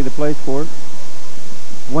might be the place for it.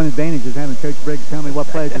 One advantage is having Coach Briggs tell me what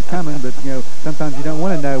plays is coming, but you know, sometimes you don't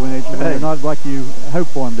want to know when they're not like you hope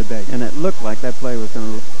for them to be. And it looked like that play was going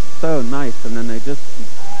to look so nice, and then they just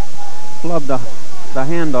flubbed the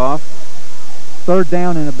handoff. Third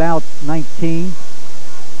down and about 19.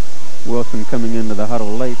 Wilson coming into the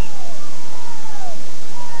huddle late.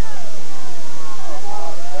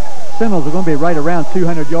 Seminoles are going to be right around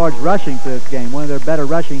 200 yards rushing for this game, one of their better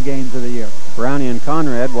rushing games of the year. Brownie and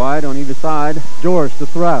Conrad wide on either side. George to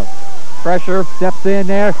throw. Pressure. Steps in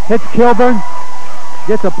there, hits Kilburn,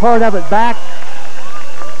 gets a part of it back.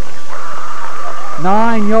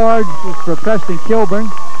 9 yards for Preston Kilburn.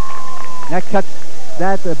 That cuts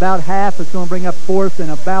that about half. It's going to bring up fourth and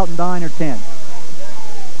about 9 or 10.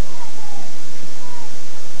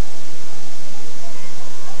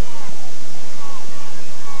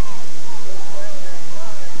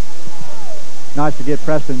 Nice to get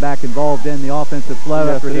Preston back involved in the offensive flow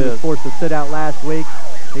after he was forced to sit out last week.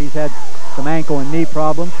 He's had some ankle and knee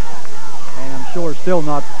problems, and I'm sure still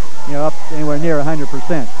not, up anywhere near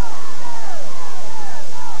 100%.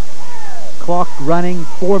 Clock running,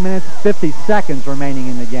 4 minutes, 50 seconds remaining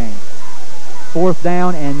in the game. Fourth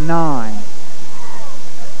down and 9.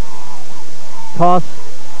 Toss.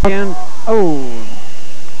 And,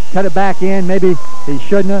 cut it back in. Maybe he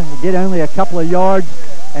shouldn't have. Get only a couple of yards,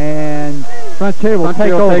 and Frontier will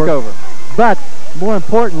take over. But more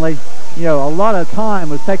importantly, a lot of time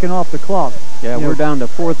was taken off the clock. Yeah, we're down to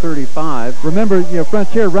 4:35. Remember,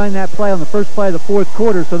 Frontier running that play on the first play of the fourth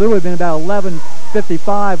quarter, so there would have been about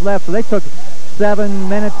 11:55 left. So they took 7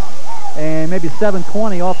 minutes and maybe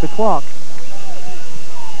 7:20 off the clock.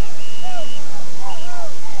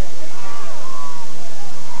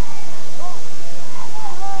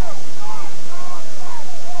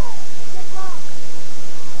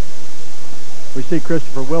 We see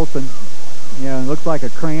Christopher Wilson, it looks like a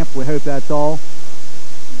cramp. We hope that's all.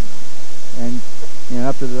 And,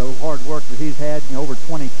 after the hard work that he's had, over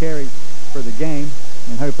 20 carries for the game,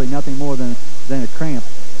 and hopefully nothing more than a cramp.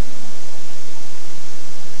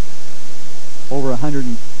 Over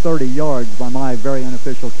 130 yards by my very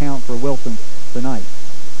unofficial count for Wilson tonight.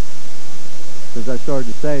 As I started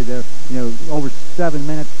to say, they're, over 7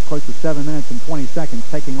 minutes, close to 7 minutes and 20 seconds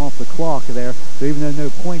taking off the clock there. So even though no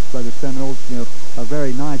points by the Seminoles, a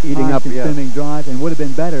very nice time-consuming drive, and would have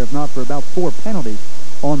been better if not for about 4 penalties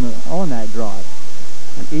on that drive.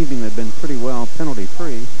 An evening had been pretty well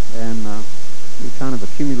penalty-free, and we kind of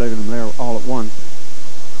accumulated them there all at once.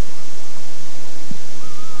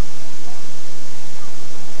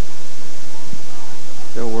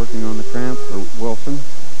 Still working on the cramp for Wilson.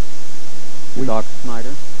 Doc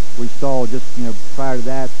Snyder. We saw just, prior to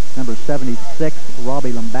that, number 76,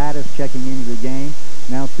 Robbie Lombatis checking into the game.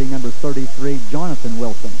 Now see number 33, Jonathan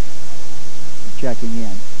Wilson, checking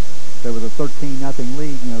in. So with a 13-0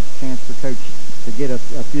 lead, chance for Coach to get a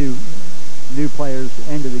few new players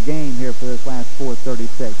into the game here for this last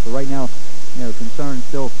 4:36. But right now, concern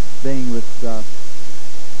still being with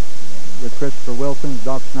Christopher Wilson,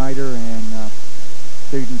 Doc Snyder, and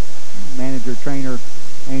student manager trainer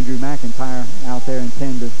Andrew McIntyre out there and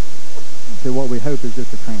tend to what we hope is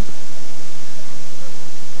just a cramp.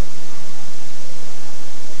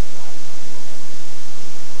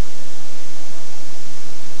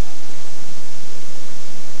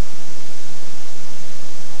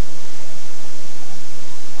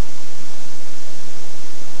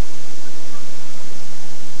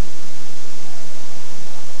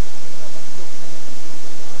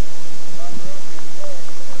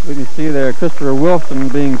 We can see there Christopher Wilson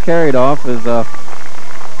being carried off is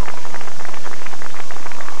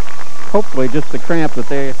hopefully just the cramp that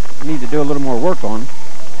they need to do a little more work on.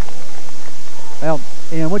 Well,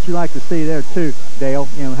 what you like to see there too, Dale,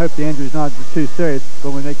 hope the injury's not too serious,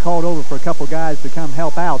 but when they called over for a couple guys to come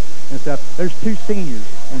help out and stuff, there's two seniors,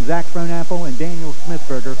 and Zach Frohnapple and Daniel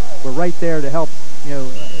Smithberger were right there to help,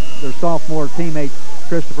 their sophomore teammate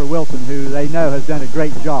Christopher Wilson, who they know has done a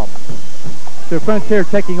great job. So Frontier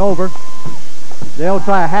taking over. They'll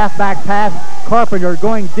try a halfback pass. Carpenter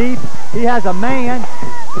going deep. He has a man.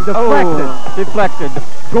 Deflected.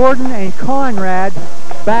 Gordon and Conrad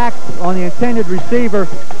back on the intended receiver,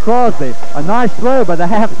 Crosby. A nice throw by the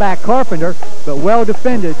halfback Carpenter, but well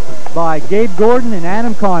defended by Gabe Gordon and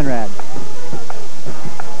Adam Conrad.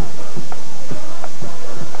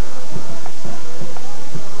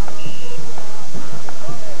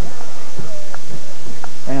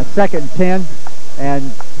 And a 2nd and 10.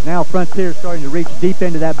 And now Frontier starting to reach deep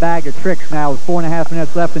into that bag of tricks now with 4.5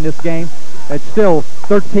 minutes left in this game. It's still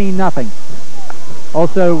 13-0.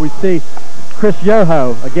 Also, we see Chris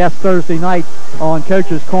Yoho, a guest Thursday night on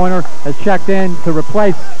Coach's Corner, has checked in to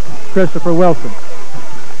replace Christopher Wilson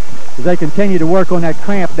as they continue to work on that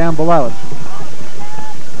cramp down below us.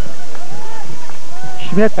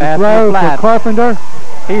 Schmidt to throw for Carpenter.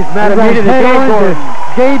 He's met immediately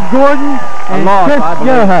Gabe Gordon and Chris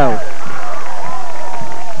Yoho.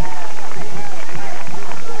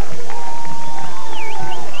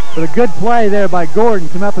 But a good play there by Gordon,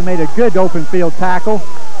 come up and made a good open field tackle.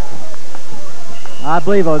 I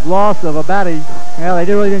believe a loss of about they really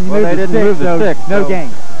didn't move the six, no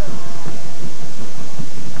gain.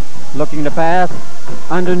 Looking to pass,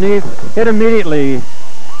 underneath, hit immediately.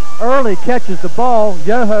 Early catches the ball,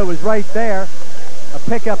 Yoho is right there. A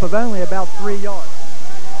pickup of only about 3 yards.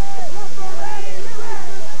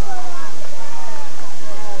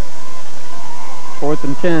 Fourth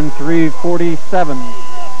and 10, 3:47.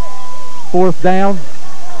 4th down.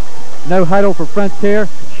 No huddle for Frontier.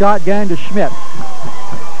 Shotgun to Schmidt.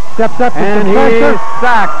 Steps up and he's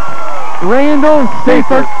sacked. Randall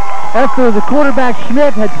Seifert, after the quarterback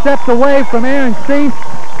Schmidt had stepped away from Aaron Cease.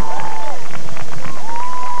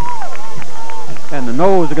 And the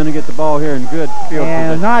Knowles are going to get the ball here in good field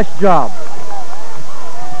position. A nice job.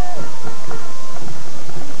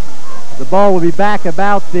 The ball will be back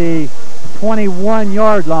about the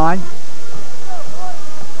 21-yard line.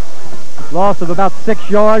 Loss of about 6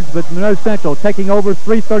 yards, but Monroe Central taking over,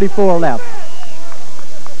 3:34 left.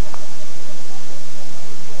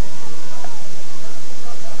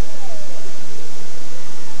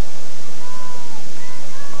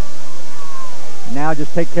 Now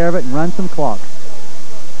just take care of it and run some clock.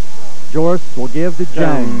 Joris will give to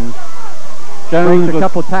Jones. Jones breaks a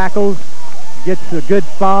couple tackles, gets a good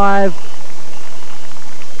 5.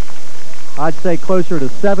 I'd say closer to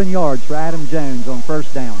 7 yards for Adam Jones on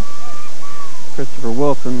 1st down. Christopher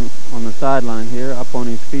Wilson on the sideline here, up on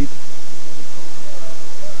his feet.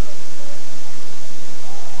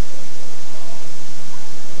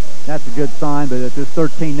 That's a good sign, but at this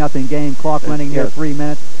 13-0 game, clock running near 3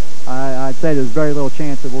 minutes, I'd say there's very little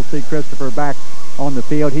chance that we'll see Christopher back on the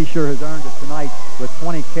field. He sure has earned it tonight with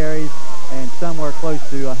 20 carries and somewhere close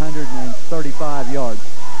to 135 yards.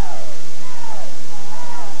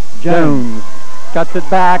 Jones cuts it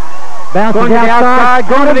back. Bounces going outside,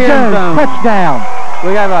 going to the end zone. Touchdown.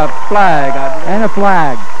 We have a flag. And a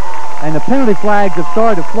flag. And the penalty flags have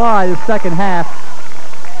started to fly this second half.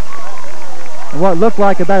 And what looked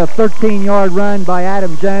like about a 13-yard run by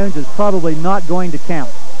Adam Jones is probably not going to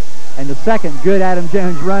count. And the second good Adam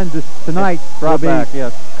Jones run tonight will be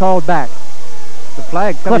called back. The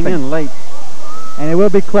flag coming in late. And it will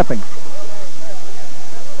be clipping.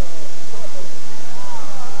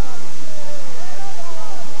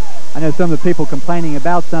 I know some of the people complaining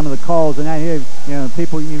about some of the calls, and I hear,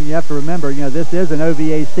 people, you have to remember, this is an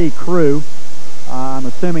OVAC crew. I'm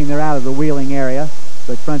assuming they're out of the wheeling area,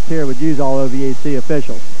 but Frontier would use all OVAC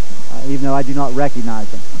officials, even though I do not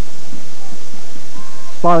recognize them.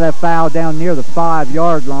 Spotted that foul down near the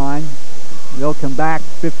 5-yard line. They'll come back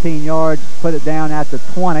 15 yards, put it down at the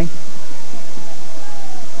 20.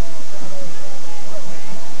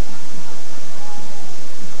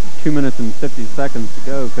 Two minutes and 50 seconds to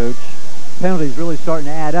go, Coach. Penalties really starting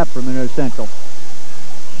to add up for Monroe Central.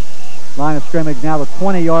 Line of scrimmage now the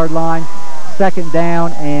 20-yard line, 2nd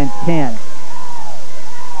down and 10.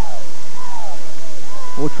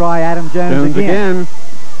 We'll try Adam Jones again.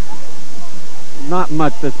 Not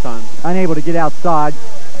much this time. Unable to get outside.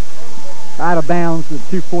 Out of bounds with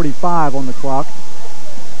 2:45 on the clock.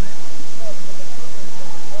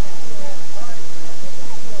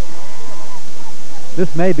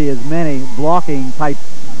 This may be as many blocking type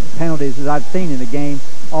penalties as I've seen in the game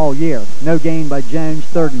all year. No gain by Jones,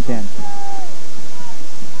 3rd and 10.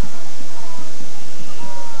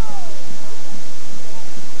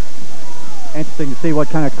 Interesting to see what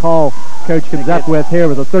kind of call Coach comes up with here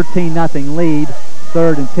with a 13-0 lead,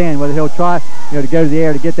 3rd and 10. Whether he'll try, to go to the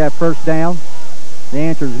air to get that first down. The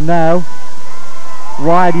answer is no.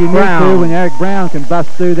 Why do you need to when Eric Brown can bust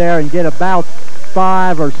through there and get about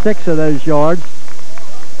 5 or 6 of those yards?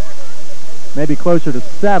 Maybe closer to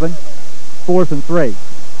 7. 4th and 3.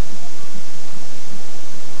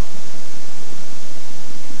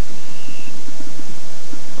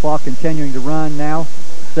 Clock continuing to run now.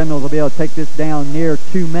 Seminoles will be able to take this down near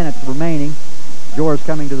 2 minutes remaining. Joris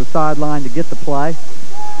coming to the sideline to get the play.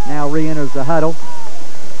 Now re-enters the huddle,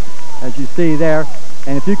 as you see there.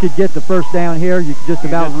 And if you could get the first down here, you could just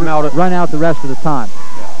about run out the rest of the time.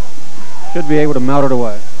 Yeah. Should be able to melt it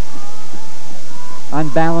away.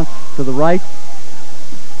 Unbalanced to the right.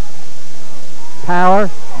 Power,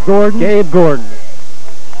 Gordon. Gabe Gordon.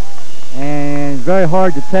 And very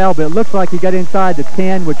hard to tell, but it looks like he got inside the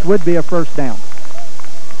 10, which would be a first down.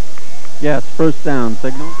 Yes, first down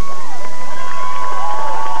signal.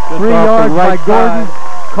 3 yards by Gordon.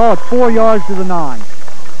 Call it 4 yards to the 9.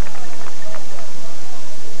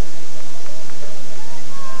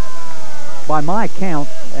 By my count,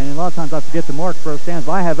 and a lot of times I forget to mark first downs,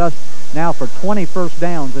 but I have us now for 20 first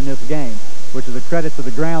downs in this game, which is a credit to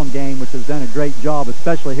the ground game, which has done a great job,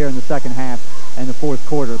 especially here in the second half and the 4th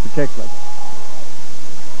quarter particularly.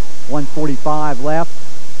 1:45 left.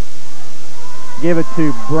 Give it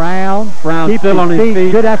to Brown. Brown still on his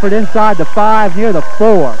feet. Good effort inside the 5, near the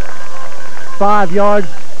 4. 5 yards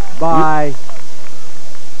by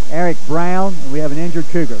Eric Brown, and we have an injured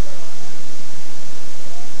Cougar.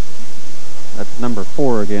 That's number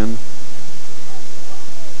 4 again.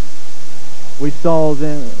 We saw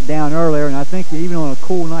them down earlier, and I think even on a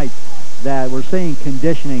cool night that we're seeing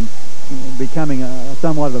conditioning becoming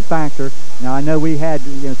somewhat of a factor. Now, I know we had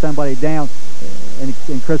somebody down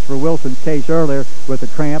in Christopher Wilson's case earlier with a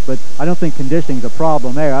cramp, but I don't think conditioning is a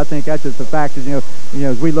problem there. I think that's just a factor.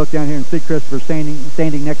 As we look down here and see Christopher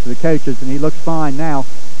standing next to the coaches, and he looks fine now,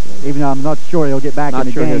 even though I'm not sure he'll get back in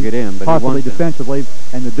the game. Not sure he'll get in, but possibly defensively.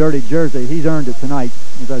 And the dirty jersey, he's earned it tonight,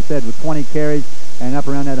 as I said, with 20 carries and up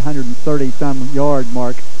around that 130-some yard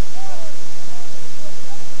mark.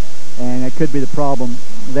 And that could be the problem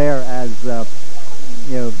there as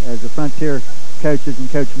as the Frontier coaches and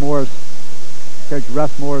Coach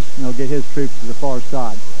Russ Morris, get his troops to the far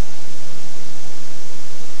side.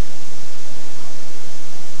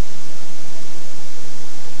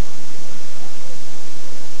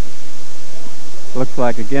 Looks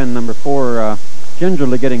like again number 4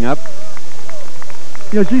 gingerly getting up.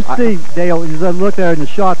 As you see, Dale, as I look there in the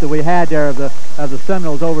shot that we had there of the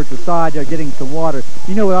Seminoles over at the side there getting some water.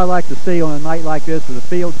 You know what I like to see on a night like this with the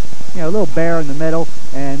field? A little bare in the middle,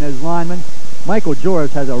 and as linemen, Michael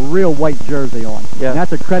Joris has a real white jersey on. Yeah, and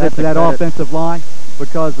that's a credit to that offensive line,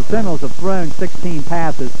 because the Seminoles have thrown 16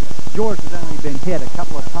 passes. Joris has only been hit a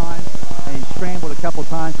couple of times, and he's scrambled a couple of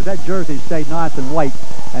times, but that jersey stayed nice and white.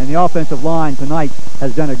 And the offensive line tonight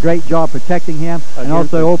has done a great job protecting him and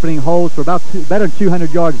also opening holes for about better than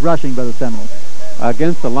 200 yards rushing by the Seminoles.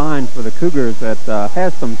 Against the line for the Cougars that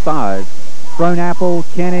has some size. Frohnapple,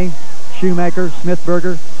 Kenny, Shoemaker,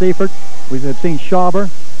 Smithberger, Seifert. We have seen Schauber,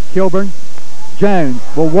 Kilburn. Jones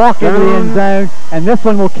will walk into the end zone, and this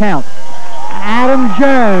one will count. Adam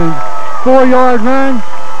Jones, 4-yard run,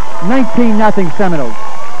 19-0 Seminoles.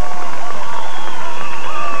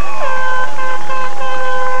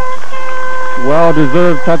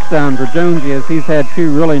 Well-deserved touchdown for Jonesy, as he's had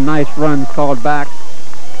 2 really nice runs called back.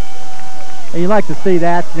 And you like to see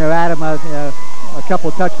that. Adam, a couple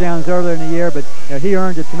of touchdowns earlier in the year, but he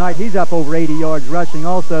earned it tonight. He's up over 80 yards rushing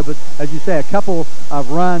also, but as you say, a couple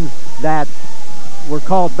of runs that were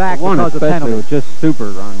called back One because of especially was penalties. just super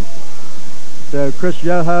run. So Chris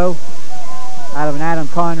Yoho out of an Adam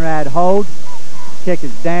Conrad hold. Kick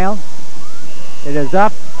is down. It is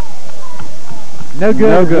up. No good.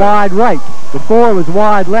 No good. Wide right. Before it was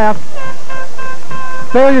wide left.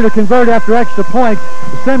 Failure to convert after extra points.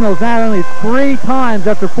 The Seminoles now only 3 times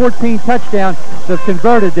after 14 touchdowns have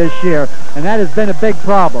converted this year, and that has been a big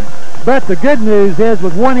problem. But the good news is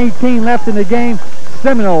with 1:18 left in the game,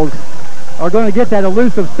 Seminoles are going to get that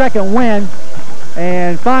elusive second win,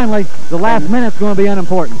 and finally the last minute's going to be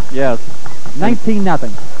unimportant. Yes.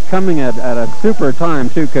 19-0. Coming at a super time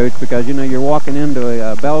too, Coach, because you know you're walking into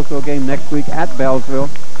a Bellsville game next week at Bellsville,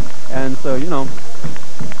 and so you know,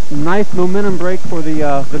 nice momentum break for the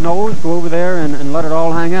Noles. Go over there and let it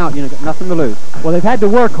all hang out. You know, got nothing to lose. Well, they've had to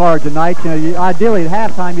work hard tonight. You know, ideally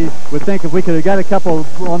at halftime you would think if we could have got a couple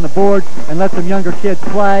on the board and let some younger kids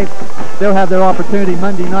play, they'll have their opportunity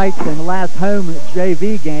Monday night in the last home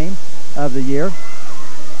JV game of the year.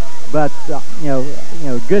 But you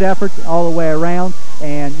know, good effort all the way around,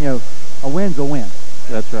 and you know, a win's a win.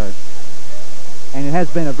 That's right. And it has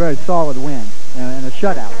been a very solid win, and a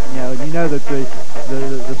shutout. You know that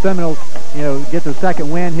the Seminoles, you know, get their second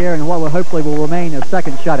win here, and what will hopefully will remain a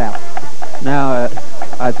second shutout. Now,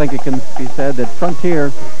 I think it can be said that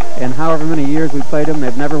Frontier, in however many years we played them,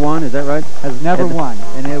 they've never won. Is that right? Has never won,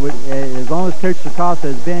 and as long as Coach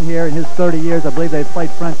Sakasa has been here in his 30 years, I believe they've played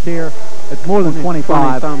Frontier. It's more than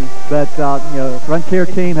 25, but you know, Frontier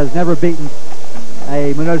team has never beaten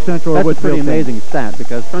a Monroe Central or Woodfield team. That's a pretty amazing stat,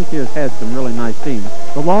 because Frontier's had some really nice teams.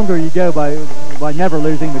 The longer you go by never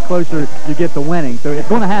losing, the closer you get to winning. So it's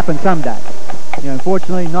going to happen someday. You know,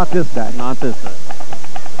 unfortunately, not this day. Not this day.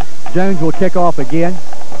 Jones will kick off again,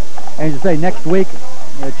 and as you say, next week,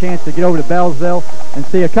 a chance to get over to Bellsville and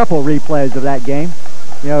see a couple replays of that game.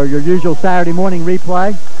 You know, your usual Saturday morning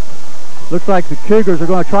replay. Looks like the Cougars are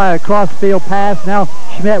going to try a cross-field pass. Now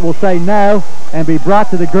Schmidt will say no and be brought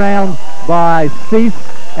to the ground by Cease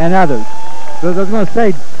and others. So I was going to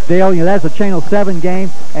say, Dale, you know, that's a Channel 7 game,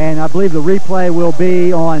 and I believe the replay will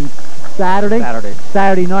be on Saturday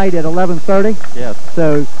night at 11:30. Yes.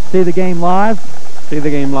 So see the game live. See the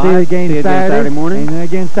game live. See the game Saturday morning. And then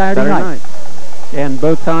again Saturday night. And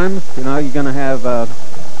both times, you know, you're going to have,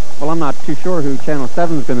 well, I'm not too sure who Channel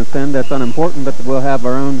 7 is going to send. That's unimportant, but we'll have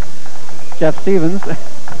our own Jeff Stevens.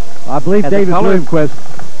 I believe David Bloomquist.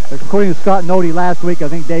 According to Scott Nolte last week, I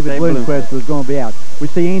think David Bloomquist was going to be out. We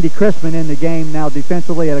see Andy Crispin in the game now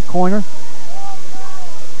defensively at a corner.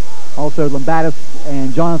 Also Lombatis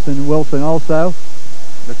and Jonathan Wilson also.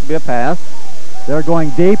 This will be a pass. They're going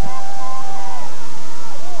deep.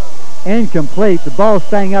 Incomplete. The ball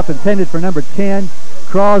staying up, intended for number 10,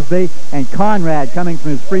 Crosby, and Conrad coming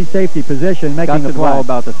from his free safety position, making the play. Ball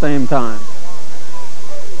about the same time.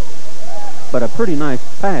 But a pretty nice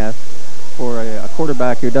pass for a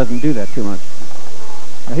quarterback who doesn't do that too much.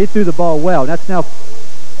 Now, he threw the ball well. That's now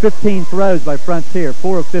 15 throws by Frontier,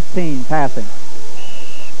 4 of 15 passing.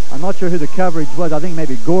 I'm not sure who the coverage was. I think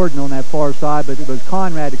maybe Gordon on that far side, but it was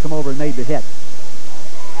Conrad to come over and made the hit.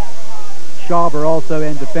 Schauber also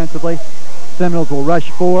in defensively. Seminoles will rush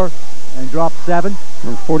 4 and drop 7.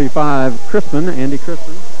 Number 45, Crispin, Andy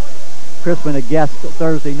Crispin. Crispin, a guest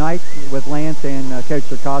Thursday night with Lance and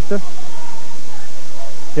Coach Acosta.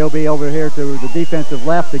 He'll be over here to the defensive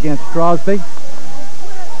left against Crosby.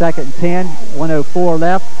 2nd and 10, 1:04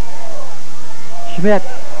 left. Schmidt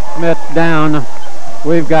down.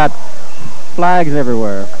 We've got flags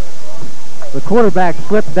everywhere. The quarterback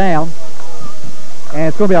slipped down, and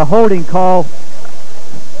it's going to be a holding call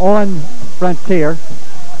on Frontier.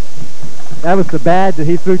 That was so bad that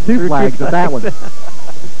he threw two flags at that one.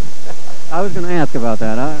 I was going to ask about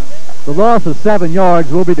that. The loss of 7 yards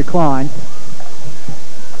will be declined.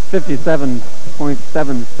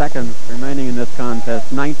 57.7 seconds remaining in this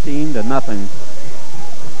contest, 19-0.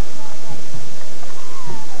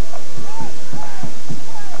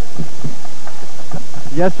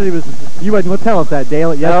 Yesterday was, you wasn't going to tell us that,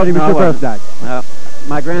 Dale. Yesterday was your birthday.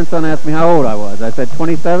 My grandson asked me how old I was. I said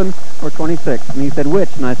 27 or 26, and he said which,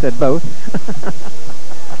 and I said both.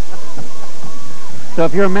 So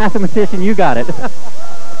if you're a mathematician, you got it.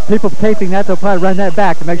 People taping that, they'll probably run that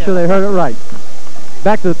back to make sure they heard it right.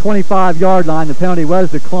 Back to the 25-yard line. The penalty was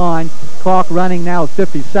declined. Clock running now with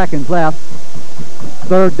 50 seconds left.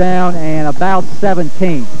 3rd down and about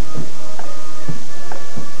 17.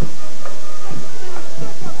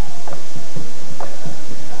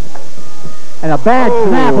 And a bad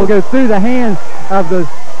snap will go through the hands of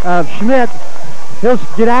Schmidt. He'll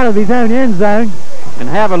get out of his own end zone and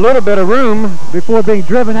have a little bit of room before being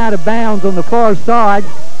driven out of bounds on the far side.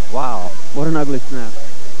 Wow, what an ugly snap.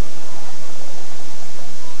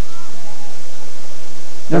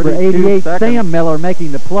 Number 88, seconds. Sam Miller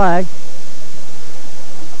making the play.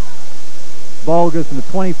 Ball goes from the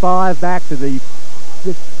 25 back to the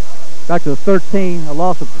 13, a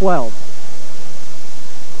loss of 12.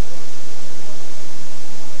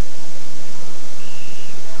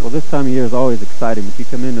 Well, this time of year is always exciting. If you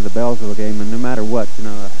come into the Bellsville game, and no matter what, you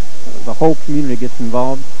know, the whole community gets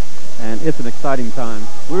involved, and it's an exciting time.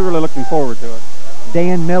 We're really looking forward to it.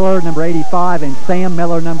 Dan Miller, number 85, and Sam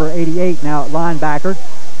Miller, number 88, now at linebacker.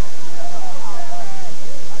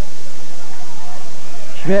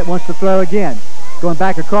 Schmidt wants to throw again. Going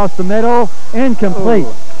back across the middle, incomplete.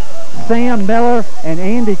 Ooh. Sam Miller and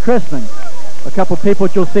Andy Chrisman, a couple people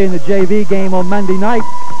that you'll see in the JV game on Monday night.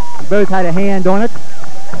 Both had a hand on it.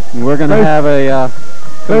 And we're going to have a...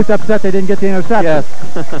 both upset they didn't get the interception.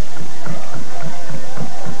 Yes.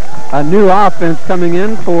 A new offense coming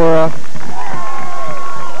in for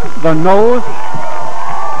the Knowles.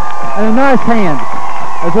 And a nice hand,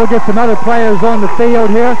 as we'll get some other players on the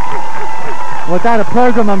field here. Without a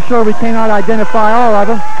program, I'm sure we cannot identify all of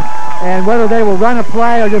them. And whether they will run a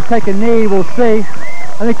play or just take a knee, we'll see.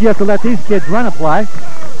 I think you have to let these kids run a play.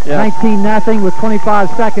 Yeah. 19-0 with 25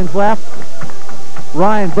 seconds left.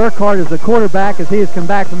 Ryan Burkhart is the quarterback as he has come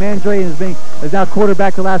back from injury and is now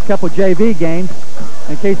quarterback the last couple JV games.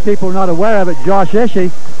 In case people are not aware of it, Josh Ishii,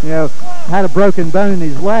 had a broken bone in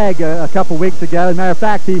his leg a couple weeks ago. As a matter of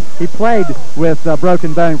fact, he played with a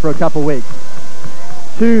broken bone for a couple weeks.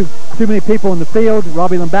 Too many people in the field.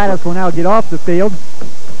 Robbie Lombatis will now get off the field.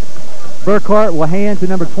 Burkhart will hand to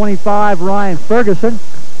number 25, Ryan Ferguson.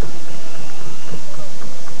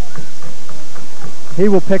 He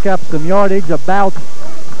will pick up some yardage, about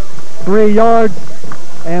 3 yards,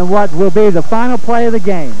 and what will be the final play of the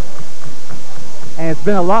game. And it's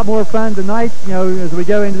been a lot more fun tonight, as we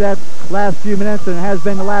go into that last few minutes than it has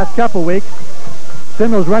been the last couple weeks.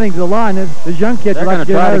 Seminoles running to the line. These young kids are going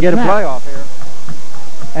to try to get a playoff here.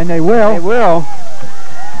 And they will. They will.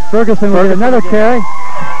 Ferguson will get another carry.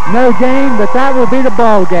 No gain, but that will be the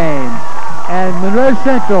ball game. And Monroe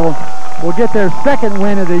Central will get their second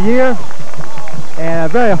win of the year. And a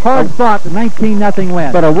very hard fought 19-0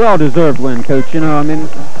 win. But a well-deserved win, Coach.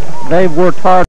 They've worked hard.